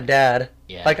it was my dad,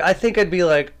 like I think I'd be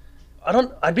like,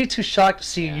 I'd be too shocked to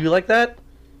see you like that.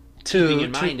 Keeping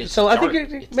in mind, it's dark. I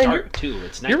think it's dark too.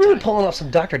 It's nighttime. You're really pulling off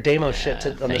some Dr. Damo shit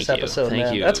on this episode, man.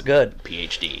 Thank you. That's good.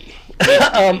 PhD.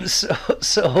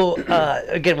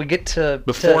 Again, we get to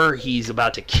before he's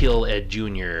about to kill Ed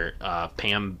Jr.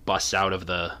 Pam busts out of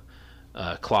the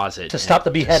closet to stop the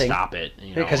beheading. Stop it,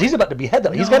 because he's about to behead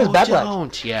them. He's got his bad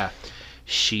leg. Yeah,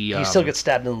 he still gets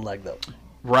stabbed in the leg though.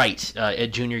 Right,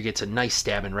 Ed Jr. gets a nice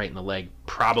stabbing right in the leg.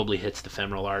 Probably hits the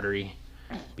femoral artery.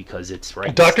 Because it's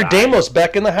right. Dr. Damos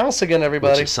back in the house again,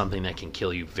 everybody. Which is something that can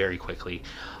kill you very quickly.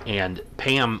 And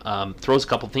Pam throws a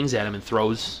couple things at him and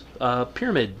throws a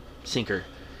pyramid sinker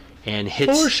and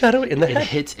hits foreshadowing in the head.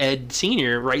 Hits Ed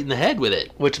Sr. right in the head with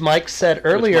it. Which Mike said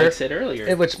earlier.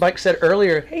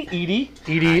 Hey, Edie.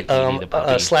 Edie,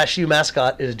 /U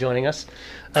mascot is joining us.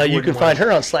 You can find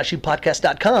her on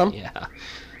 /Upodcast.com. Yeah.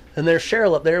 And there's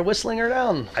Cheryl up there whistling her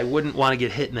down. I wouldn't want to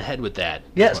get hit in the head with that.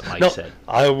 Yes. What Mike said.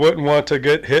 I wouldn't want to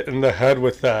get hit in the head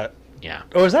with that. Yeah.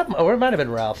 Or it might have been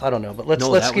Ralph. I don't know. But let's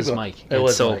that keep was going. Mike. It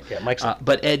was Mike. Yeah, Mike's.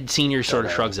 But Ed Sr. sort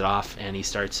of shrugs it off and he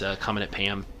starts coming at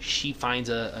Pam. She finds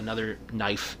another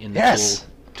knife in the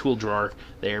tool drawer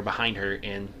there behind her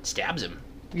and stabs him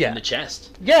in the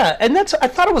chest. Yeah, and I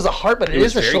thought it was a heart, but it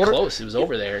is the shoulder. It was very close. It was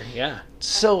over there. Yeah.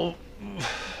 So.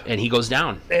 And he goes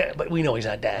down. But we know he's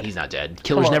not dead. He's not dead.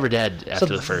 Killer's never dead after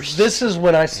the first. This is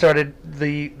when I started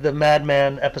the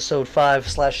Madman episode 5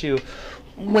 /U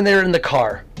when they're in the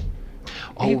car.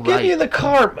 Oh, right. Give you the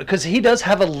car because he does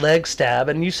have a leg stab,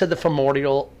 and you said the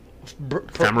femoral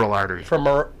artery.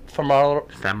 Femoral.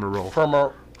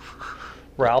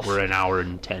 Ralph. We're an hour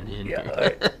and 10 in. Yeah.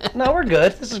 No, we're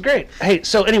good. This is great. Hey,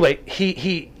 so anyway,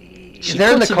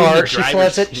 they're in the car. She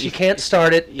floods it. She can't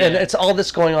start it, and it's all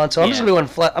this going on. So I'm just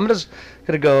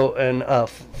gonna go and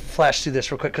flash through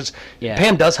this real quick because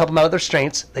Pam does help them out of their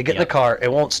restraints. They get in the car.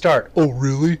 It won't start. Oh,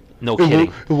 really? No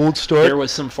kidding. It won't start. There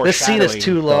was some foreshadowing. This scene is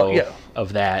too long.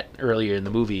 Of that earlier in the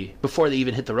movie before they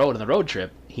even hit the road on the road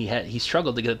trip. He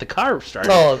struggled to get the car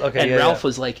started. Oh, okay. And Ralph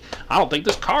was like, I don't think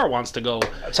this car wants to go.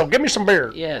 So give me some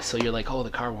beer. Yeah, so you're like, oh, the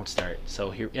car won't start.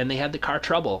 So and they had the car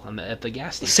trouble at the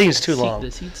gas station. The scene's too long.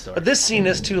 The seat store. But this scene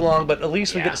is too long, but at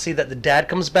least we get to see that the dad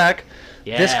comes back.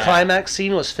 Yeah. This climax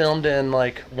scene was filmed in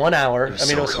like 1 hour.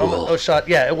 It was cool. Shot.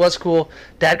 Yeah, it was cool.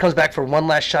 Dad comes back for one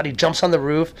last shot. He jumps on the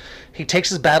roof. He takes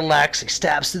his battle axe. He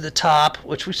stabs through the top,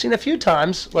 which we've seen a few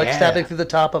times, stabbing through the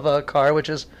top of a car, which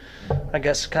is, I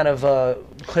guess, kind of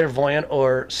clairvoyant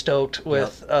or stoked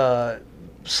with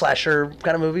slasher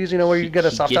kind of movies, where you get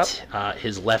a soft top. He gets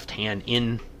his left hand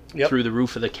in through the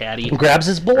roof of the caddy. And grabs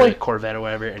his boy. Or the Corvette or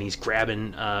whatever, and he's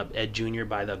grabbing Ed Jr.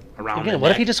 by around the neck.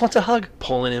 What if he just wants a hug?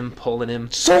 Pulling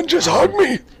him. Son, just hug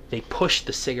me! They push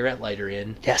the cigarette lighter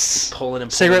in. Yes. Pulling him.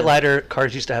 Cigarette lighter.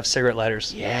 Cars used to have cigarette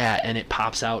lighters. Yeah, and it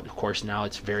pops out. Of course, now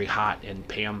it's very hot, and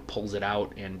Pam pulls it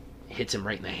out and hits him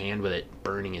right in the hand with it,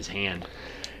 burning his hand.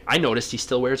 I noticed he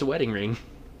still wears a wedding ring.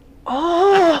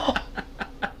 Oh!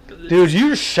 Dude,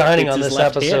 you're shining on this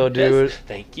episode, dude. Yes.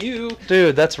 Thank you.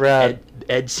 Dude, that's rad.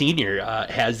 Ed Sr.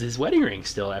 Has his wedding ring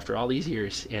still after all these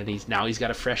years, and he's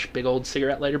got a fresh big old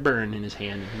cigarette lighter burn in his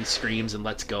hand. He screams and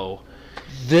lets go.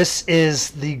 This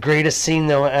is the greatest scene,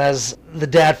 though, as the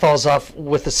dad falls off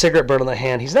with the cigarette burn on the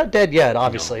hand. He's not dead yet,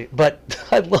 obviously, but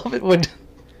I love it when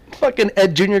fucking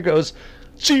Ed Jr. goes,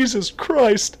 Jesus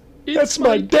Christ, that's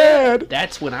my dad.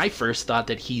 That's when I first thought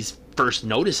that he's first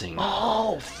noticing.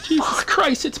 Oh, Jesus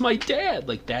Christ, it's my dad.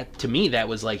 Like that, to me, that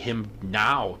was like him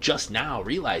just now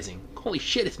realizing, holy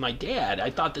shit, it's my dad. I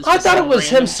thought it was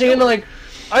him seeing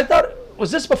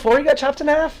was this before he got chopped in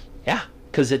half? Yeah,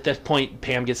 because at that point,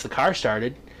 Pam gets the car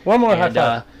started, One more high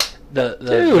five.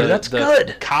 That's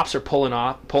good. Cops are pulling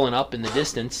up in the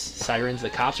distance. Sirens. The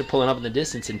cops are pulling up in the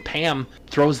distance, and Pam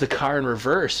throws the car in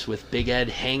reverse with Big Ed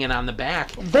hanging on the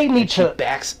back. She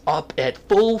backs up at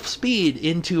full speed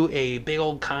into a big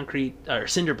old concrete or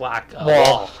cinder block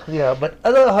wall. Yeah, but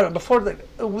before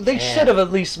they should have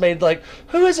at least made like,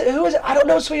 who is it? I don't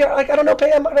know, sweetheart. Like, I don't know,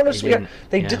 Pam. I don't know, sweetheart.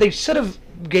 They should have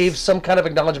gave some kind of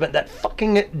acknowledgement that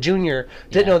fucking Junior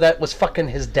didn't know that was fucking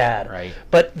his dad. Right.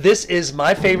 But this is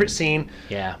my favorite scene.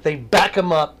 Yeah. They back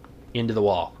him up into the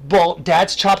wall. Well,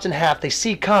 Dad's chopped in half. They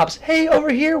see cops. Hey,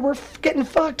 over here, we're getting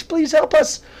fucked. Please help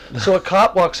us. So a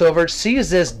cop walks over,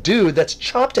 sees this dude that's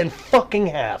chopped in fucking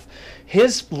half.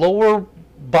 His lower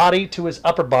body to his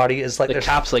upper body is like the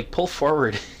cop's like, pull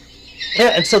forward. Yeah,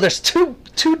 and so there's two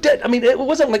dead. I mean, it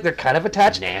wasn't like they're kind of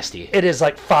attached. Nasty. It is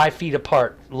like 5 feet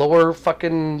apart. Lower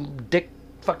fucking dick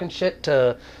fucking shit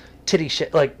to titty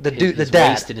shit. Like the dad. His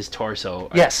waist and his torso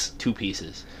are 2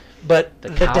 pieces. But the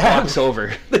dad walks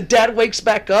over. The dad wakes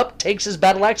back up, takes his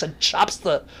battle axe, and chops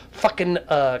the fucking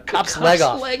cop's leg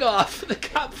off. The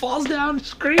cop falls down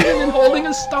screaming and holding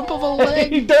a stump of a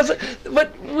leg. He doesn't.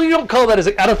 But we don't call that as.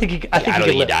 I don't think he. I think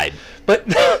he died. But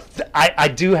I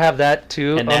do have that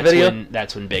too and on video.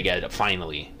 That's when Big Ed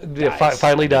finally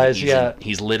finally dies.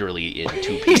 He's literally in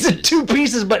 2 pieces. He's in 2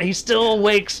 pieces, but he still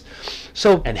awakes.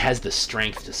 So and has the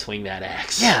strength to swing that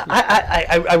axe. Yeah,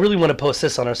 I really want to post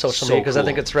this on our social media because I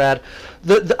think it's rad.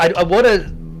 I want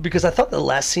to because I thought the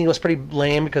last scene was pretty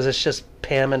lame because it's just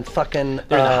Pam and fucking.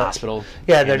 They're in the hospital.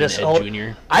 Yeah, they're just Ed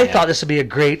Junior. I thought this would be a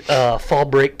great Fall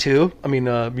Break 2. I mean,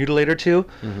 Mutilator 2.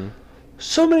 Mm-hmm.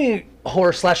 So many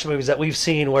horror slasher movies that we've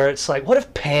seen where it's like, what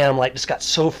if Pam like just got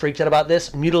so freaked out about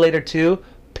this? Mutilator 2,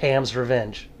 Pam's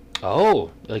revenge. Oh,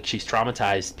 like she's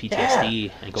traumatized, PTSD,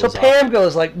 and goes so Pam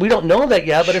goes like, we don't know that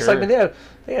yet, but it's like they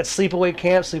had Sleepaway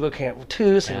Camp 2, Sleepaway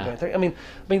Camp 3. I mean,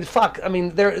 fuck. I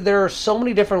mean, there are so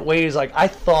many different ways. Like I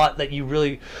thought that you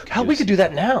really, we could do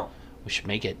that now. We should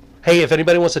make it. Hey, if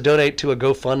anybody wants to donate to a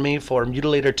GoFundMe for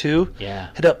Mutilator 2,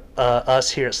 hit up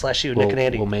us here at /U, Nick and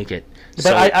Andy. We'll make it.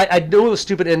 But I know it was a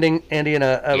stupid ending, Andy, and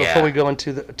before we go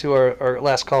into our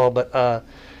last call, but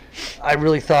I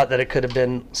really thought that it could have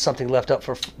been something left up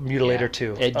for Mutilator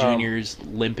 2. Ed Jr.'s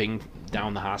limping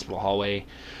down the hospital hallway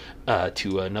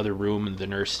to another room, and the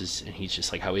nurse and he's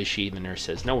just like, how is she? And the nurse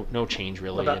says, no change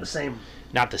really. About the same.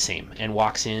 Not the same. And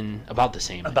walks in, about the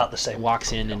same.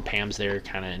 Walks in, and Pam's there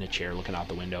kind of in a chair looking out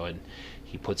the window, and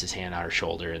he puts his hand on her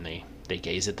shoulder, and they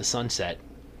gaze at the sunset.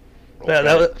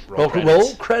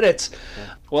 Roll credits.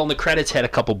 Yeah. Well, and the credits had a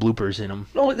couple bloopers in them.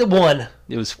 No, one.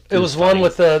 It was one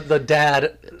with the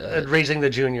dad raising the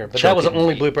junior, but that was the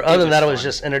only blooper. Other than that, it was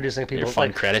just introducing people. They're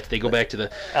fun credits. They go back to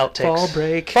the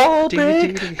outtakes. Fall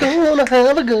break. Gonna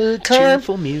have a good time.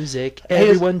 Cheerful music.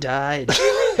 Everyone died.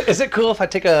 Is it cool if I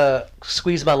take a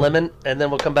squeeze my lemon and then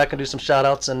we'll come back and do some shout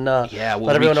outs and let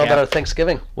everyone know about our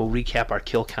Thanksgiving? We'll recap our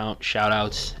kill count, shout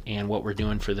outs, and what we're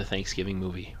doing for the Thanksgiving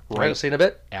movie. Right, see you in a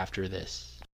bit. After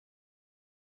this.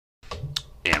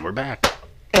 And we're back.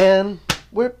 And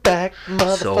we're back,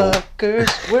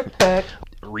 motherfuckers. We're back.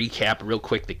 Recap real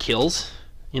quick the kills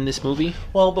in this movie.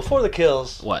 Well, before the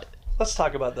kills, what? Let's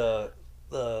talk about the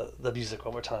music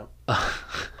one more time.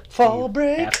 Fall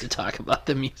Break. Have to talk about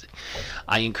the music.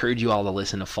 I encourage you all to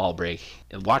listen to Fall Break.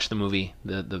 Watch the movie.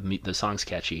 The song's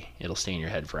catchy. It'll stay in your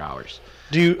head for hours.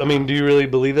 Do you really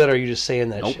believe that, or are you just saying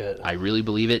that shit? I really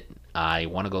believe it. I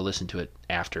want to go listen to it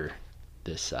after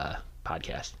this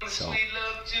podcast. So.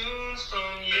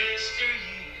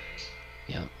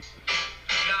 Yeah.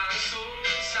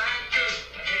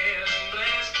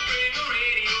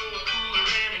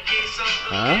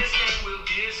 Huh?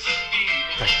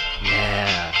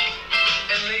 Yeah.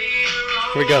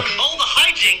 Here we go. All the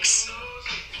hijinks.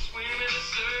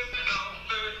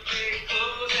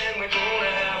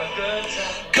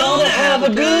 Gonna have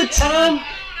a good time.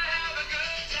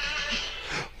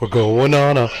 We're going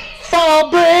on a fall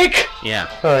break. Yeah.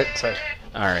 All right. Sorry.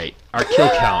 All right. Our kill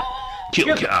count.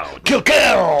 Kill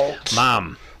count.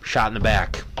 Mom shot in the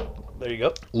back. There you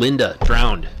go. Linda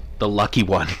drowned. The lucky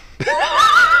one.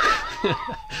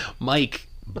 Mike,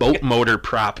 boat motor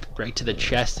prop right to the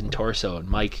chest and torso, and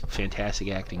Mike, fantastic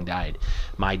acting, died.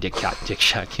 My dick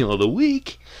shot kill of the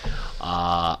week.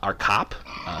 Our cop,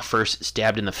 first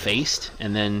stabbed in the face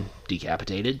and then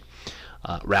decapitated.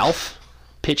 Ralph,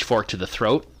 pitchfork to the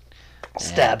throat.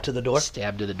 Stabbed to the door.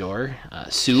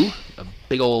 Sue, a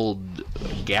big old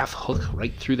gaff hook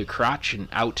right through the crotch and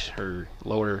out her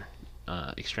lower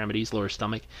extremities, lower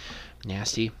stomach.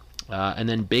 Nasty. And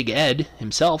then Big Ed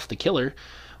himself, the killer,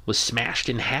 was smashed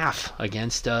in half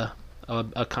against a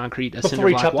a concrete, a Before cinder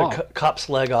he block chopped wall. a cop's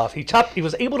leg off. He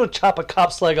was able to chop a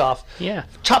cop's leg off. Yeah.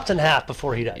 Chopped in half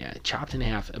before he died. Yeah, chopped in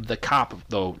half. The cop,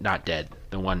 though, not dead.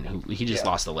 The one who he just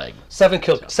lost a leg. 7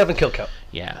 kill count.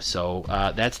 Yeah, so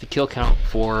that's the kill count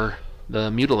for the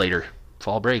Mutilator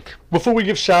Fall Break. Before we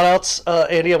give shout-outs,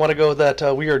 Andy, I want to go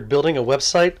that we are building a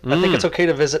website. I think it's okay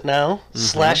to visit now.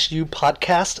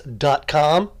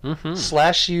 /upodcast.com.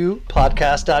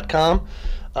 /upodcast.com.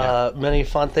 Many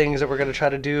fun things that we're going to try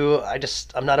to do.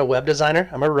 I'm not a web designer.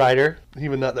 I'm a writer.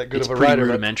 Even not that good of a writer. It's pretty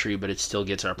rudimentary, but it still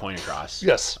gets our point across.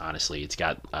 Yes. Honestly, it's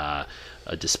got a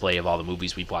display of all the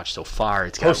movies we've watched so far.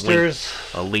 It's got posters,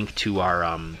 a link to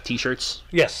our T-shirts.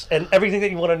 Yes, and everything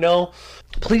that you want to know.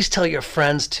 Please tell your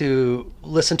friends to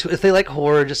listen to. If they like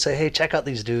horror, just say, "Hey, check out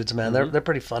these dudes, man. They're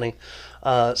pretty funny."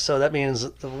 So that means,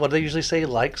 what do they usually say?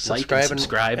 Like, subscribe,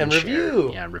 and review.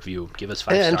 Share. Yeah, review. Give us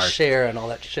 5 stars. And share and all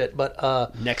that shit.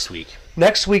 But next week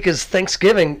is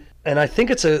Thanksgiving, and I think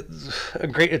it's a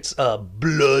great. It's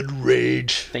Blood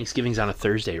Rage. Thanksgiving's on a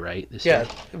Thursday, right? This year?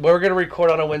 We're gonna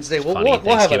record on a Wednesday. We'll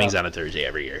Thanksgiving's on a Thursday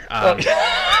every year.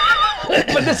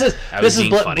 But this is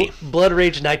Blood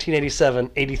Rage 1987,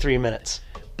 83 minutes.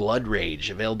 Blood Rage,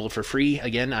 available for free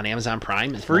again on Amazon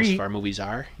Prime, as most of our movies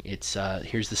are. It's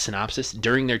here's the synopsis.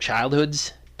 During their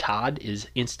childhoods, Todd is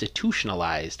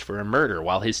institutionalized for a murder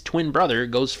while his twin brother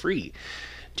goes free.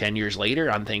 10 years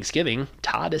later, on Thanksgiving,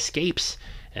 Todd escapes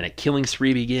and a killing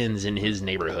spree begins in his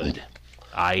neighborhood.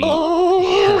 I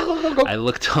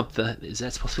looked up is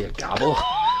that supposed to be a gobble?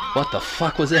 What the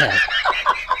fuck was that?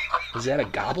 Is that a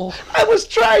gobble? I was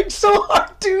trying so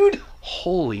hard, dude.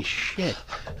 Holy shit.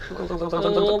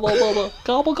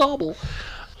 Gobble, gobble.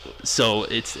 So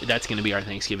that's going to be our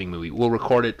Thanksgiving movie. We'll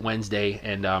record it Wednesday,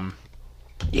 and I'd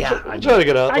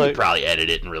probably edit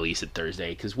it and release it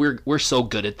Thursday, because we're so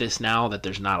good at this now that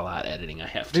there's not a lot of editing I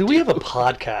have to do. We have a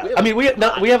podcast. We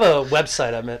have a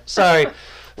website, I meant. Sorry.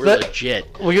 We're legit.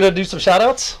 We're going to do some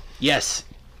shout-outs? Yes.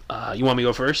 You want me to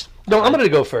go first? No, I'm going to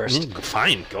go first.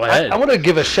 Fine, go ahead. I want to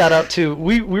give a shout out to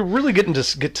we're really getting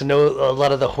to get to know a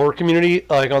lot of the horror community,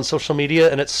 like on social media,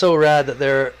 and it's so rad that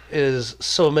there is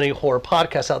so many horror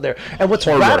podcasts out there. And what's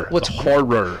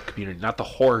horror community, not the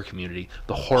horror community,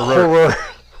 the horror.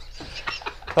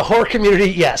 The horror community,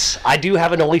 yes. I do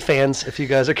have an OnlyFans if you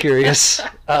guys are curious.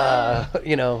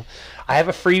 I have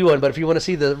a free one, but if you want to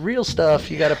see the real stuff,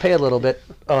 you got to pay a little bit.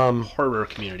 Horror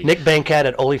community. Nick Bankat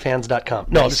at OnlyFans.com.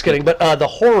 No, I'm just kidding. But the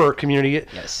horror community,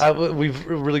 yes. We've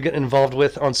really gotten involved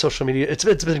with on social media. It's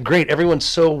been great. Everyone's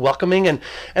so welcoming, and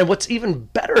what's even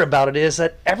better about it is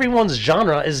that everyone's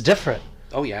genre is different.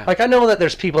 Oh yeah. Like, I know that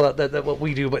there's people that what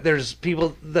we do, but there's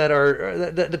people that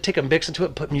are that take a mix into it,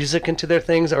 and put music into their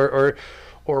things, or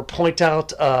point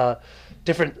out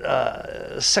different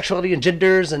sexuality and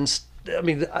genders and. I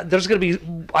mean, there's going to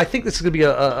be. I think this is going to be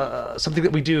a something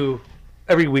that we do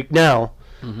every week now.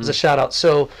 As a shout out.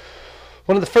 So,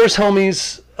 one of the first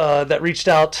homies that reached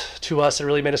out to us and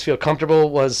really made us feel comfortable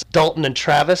was Dalton and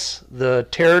Travis, the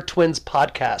Terror Twins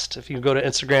podcast. If you go to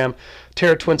Instagram,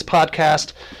 Terror Twins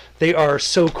podcast, they are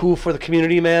so cool for the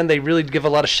community, man. They really give a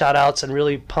lot of shout outs and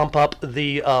really pump up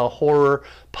the horror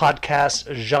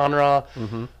podcast genre.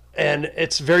 And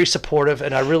it's very supportive,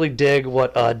 and I really dig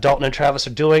what Dalton and Travis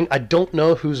are doing. I don't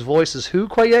know whose voice is who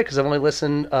quite yet, because I've only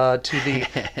listened to the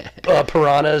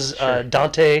Piranhas, sure.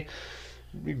 Dante,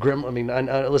 Grim. I mean,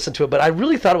 I listened to it, but I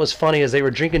really thought it was funny as they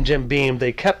were drinking Jim Beam.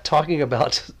 They kept talking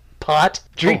about pot,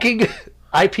 drinking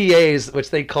IPAs, which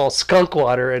they call skunk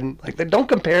water, and like they don't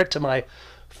compare it to my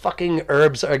fucking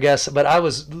herbs, I guess. But I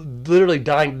was literally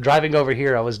dying driving over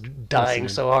here. I was dying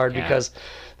so hard because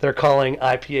they're calling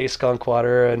IPA skunk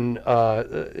water, and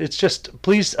it's just,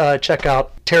 please check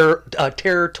out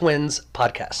Terror Twins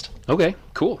podcast. Okay,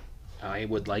 cool. I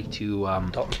would like to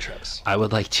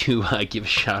give a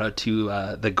shout out to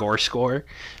the Gore Score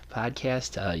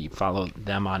podcast. You follow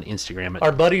them on Instagram.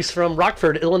 Our buddies from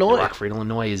Rockford, Illinois. Rockford,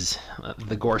 Illinois is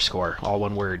the Gore Score, all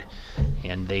one word,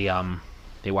 and they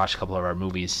watched a couple of our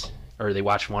movies, or they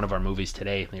watched one of our movies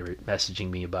today. They were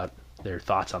messaging me about their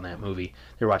thoughts on that movie.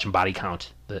 They were watching Body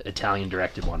Count, the Italian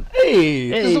directed one.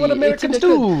 Hey, this is what Americans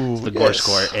do. It's the Gore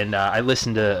Score. And I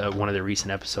listened to one of their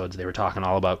recent episodes. They were talking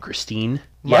all about Christine.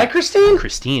 Christine?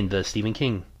 Christine, the Stephen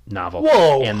King novel.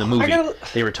 Whoa. And the movie.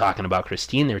 They were talking about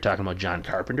Christine. They were talking about John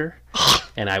Carpenter.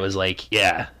 And I was like,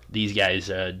 yeah, these guys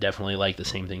definitely like the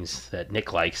same things that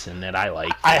Nick likes and that I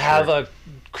like. I have a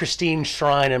Christine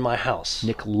shrine in my house.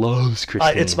 Nick loves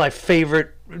Christine. It's my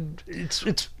favorite.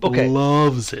 It's okay.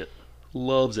 Loves it.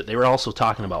 They were also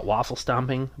talking about waffle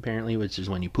stomping, apparently, which is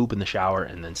when you poop in the shower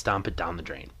and then stomp it down the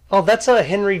drain. Oh, that's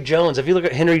Henry Jones. If you look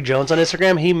at Henry Jones on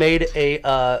Instagram, he made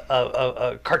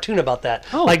a cartoon about that.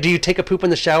 Oh. Like, do you take a poop in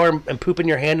the shower and poop in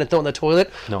your hand and throw it in the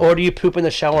toilet? No. Or do you poop in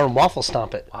the shower and waffle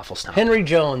stomp it? Waffle stomp. Henry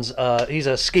Jones, he's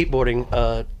a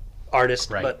skateboarding artist.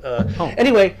 Right. But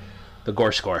anyway, The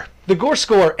Gore Score. the Gore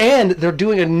Score, and they're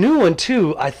doing a new one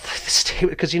too.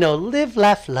 Because live,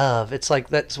 laugh, love. It's like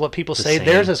that's what people say. same.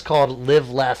 Theirs is called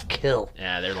Live, Laugh, Kill.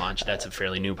 Yeah, they're launched. That's a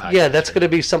fairly new podcast. Yeah, that's going to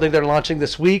be something they're launching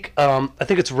this week. I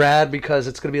think it's rad because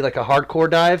it's going to be like a hardcore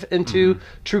dive into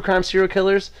true crime serial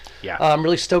killers. Yeah. I'm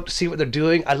really stoked to see what they're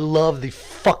doing. I love the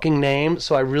fucking name,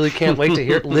 so I really can't wait to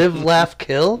hear it. Live, Laugh,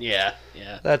 Kill. Yeah.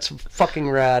 That's fucking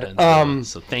rad.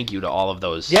 So thank you to all of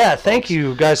those. Yeah, thank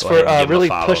you guys Go for ahead and give 'em a really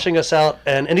follow. pushing us out.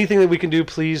 And anything that we can do,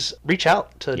 please reach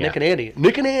out to Nick and Andy.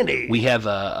 Nick and Andy. We have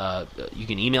you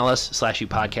can email us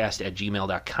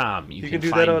 /upodcast@gmail.com. You can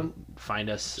do that on find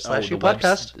us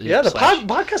 /upodcast. Yeah, the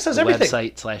podcast has everything.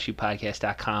 Website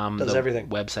 /upodcast.com. Does everything.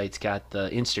 Website's got the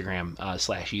Instagram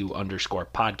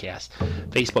 /u_podcast.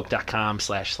 Facebook.com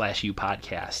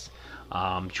 /upodcast.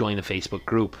 Join the Facebook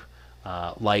group.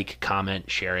 Like, comment,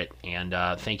 share it, and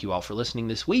thank you all for listening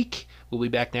this week. We'll be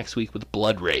back next week with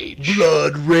Blood Rage.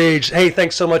 Blood Rage. Hey,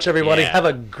 thanks so much, everybody. Yeah. Have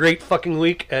a great fucking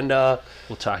week, and We'll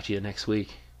talk to you next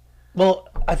week. well,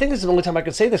 I think this is the only time I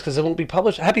can say this because it won't be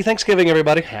published. Happy Thanksgiving,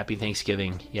 everybody. Happy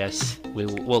Thanksgiving. Yes,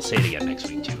 we'll say it again next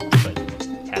week too. But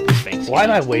happy Thanksgiving. Why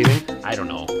am I waving? I don't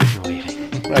know. I'm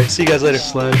waving. All right, see you guys later.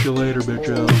 Slash you later,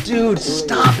 bitch. Dude,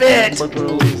 stop it!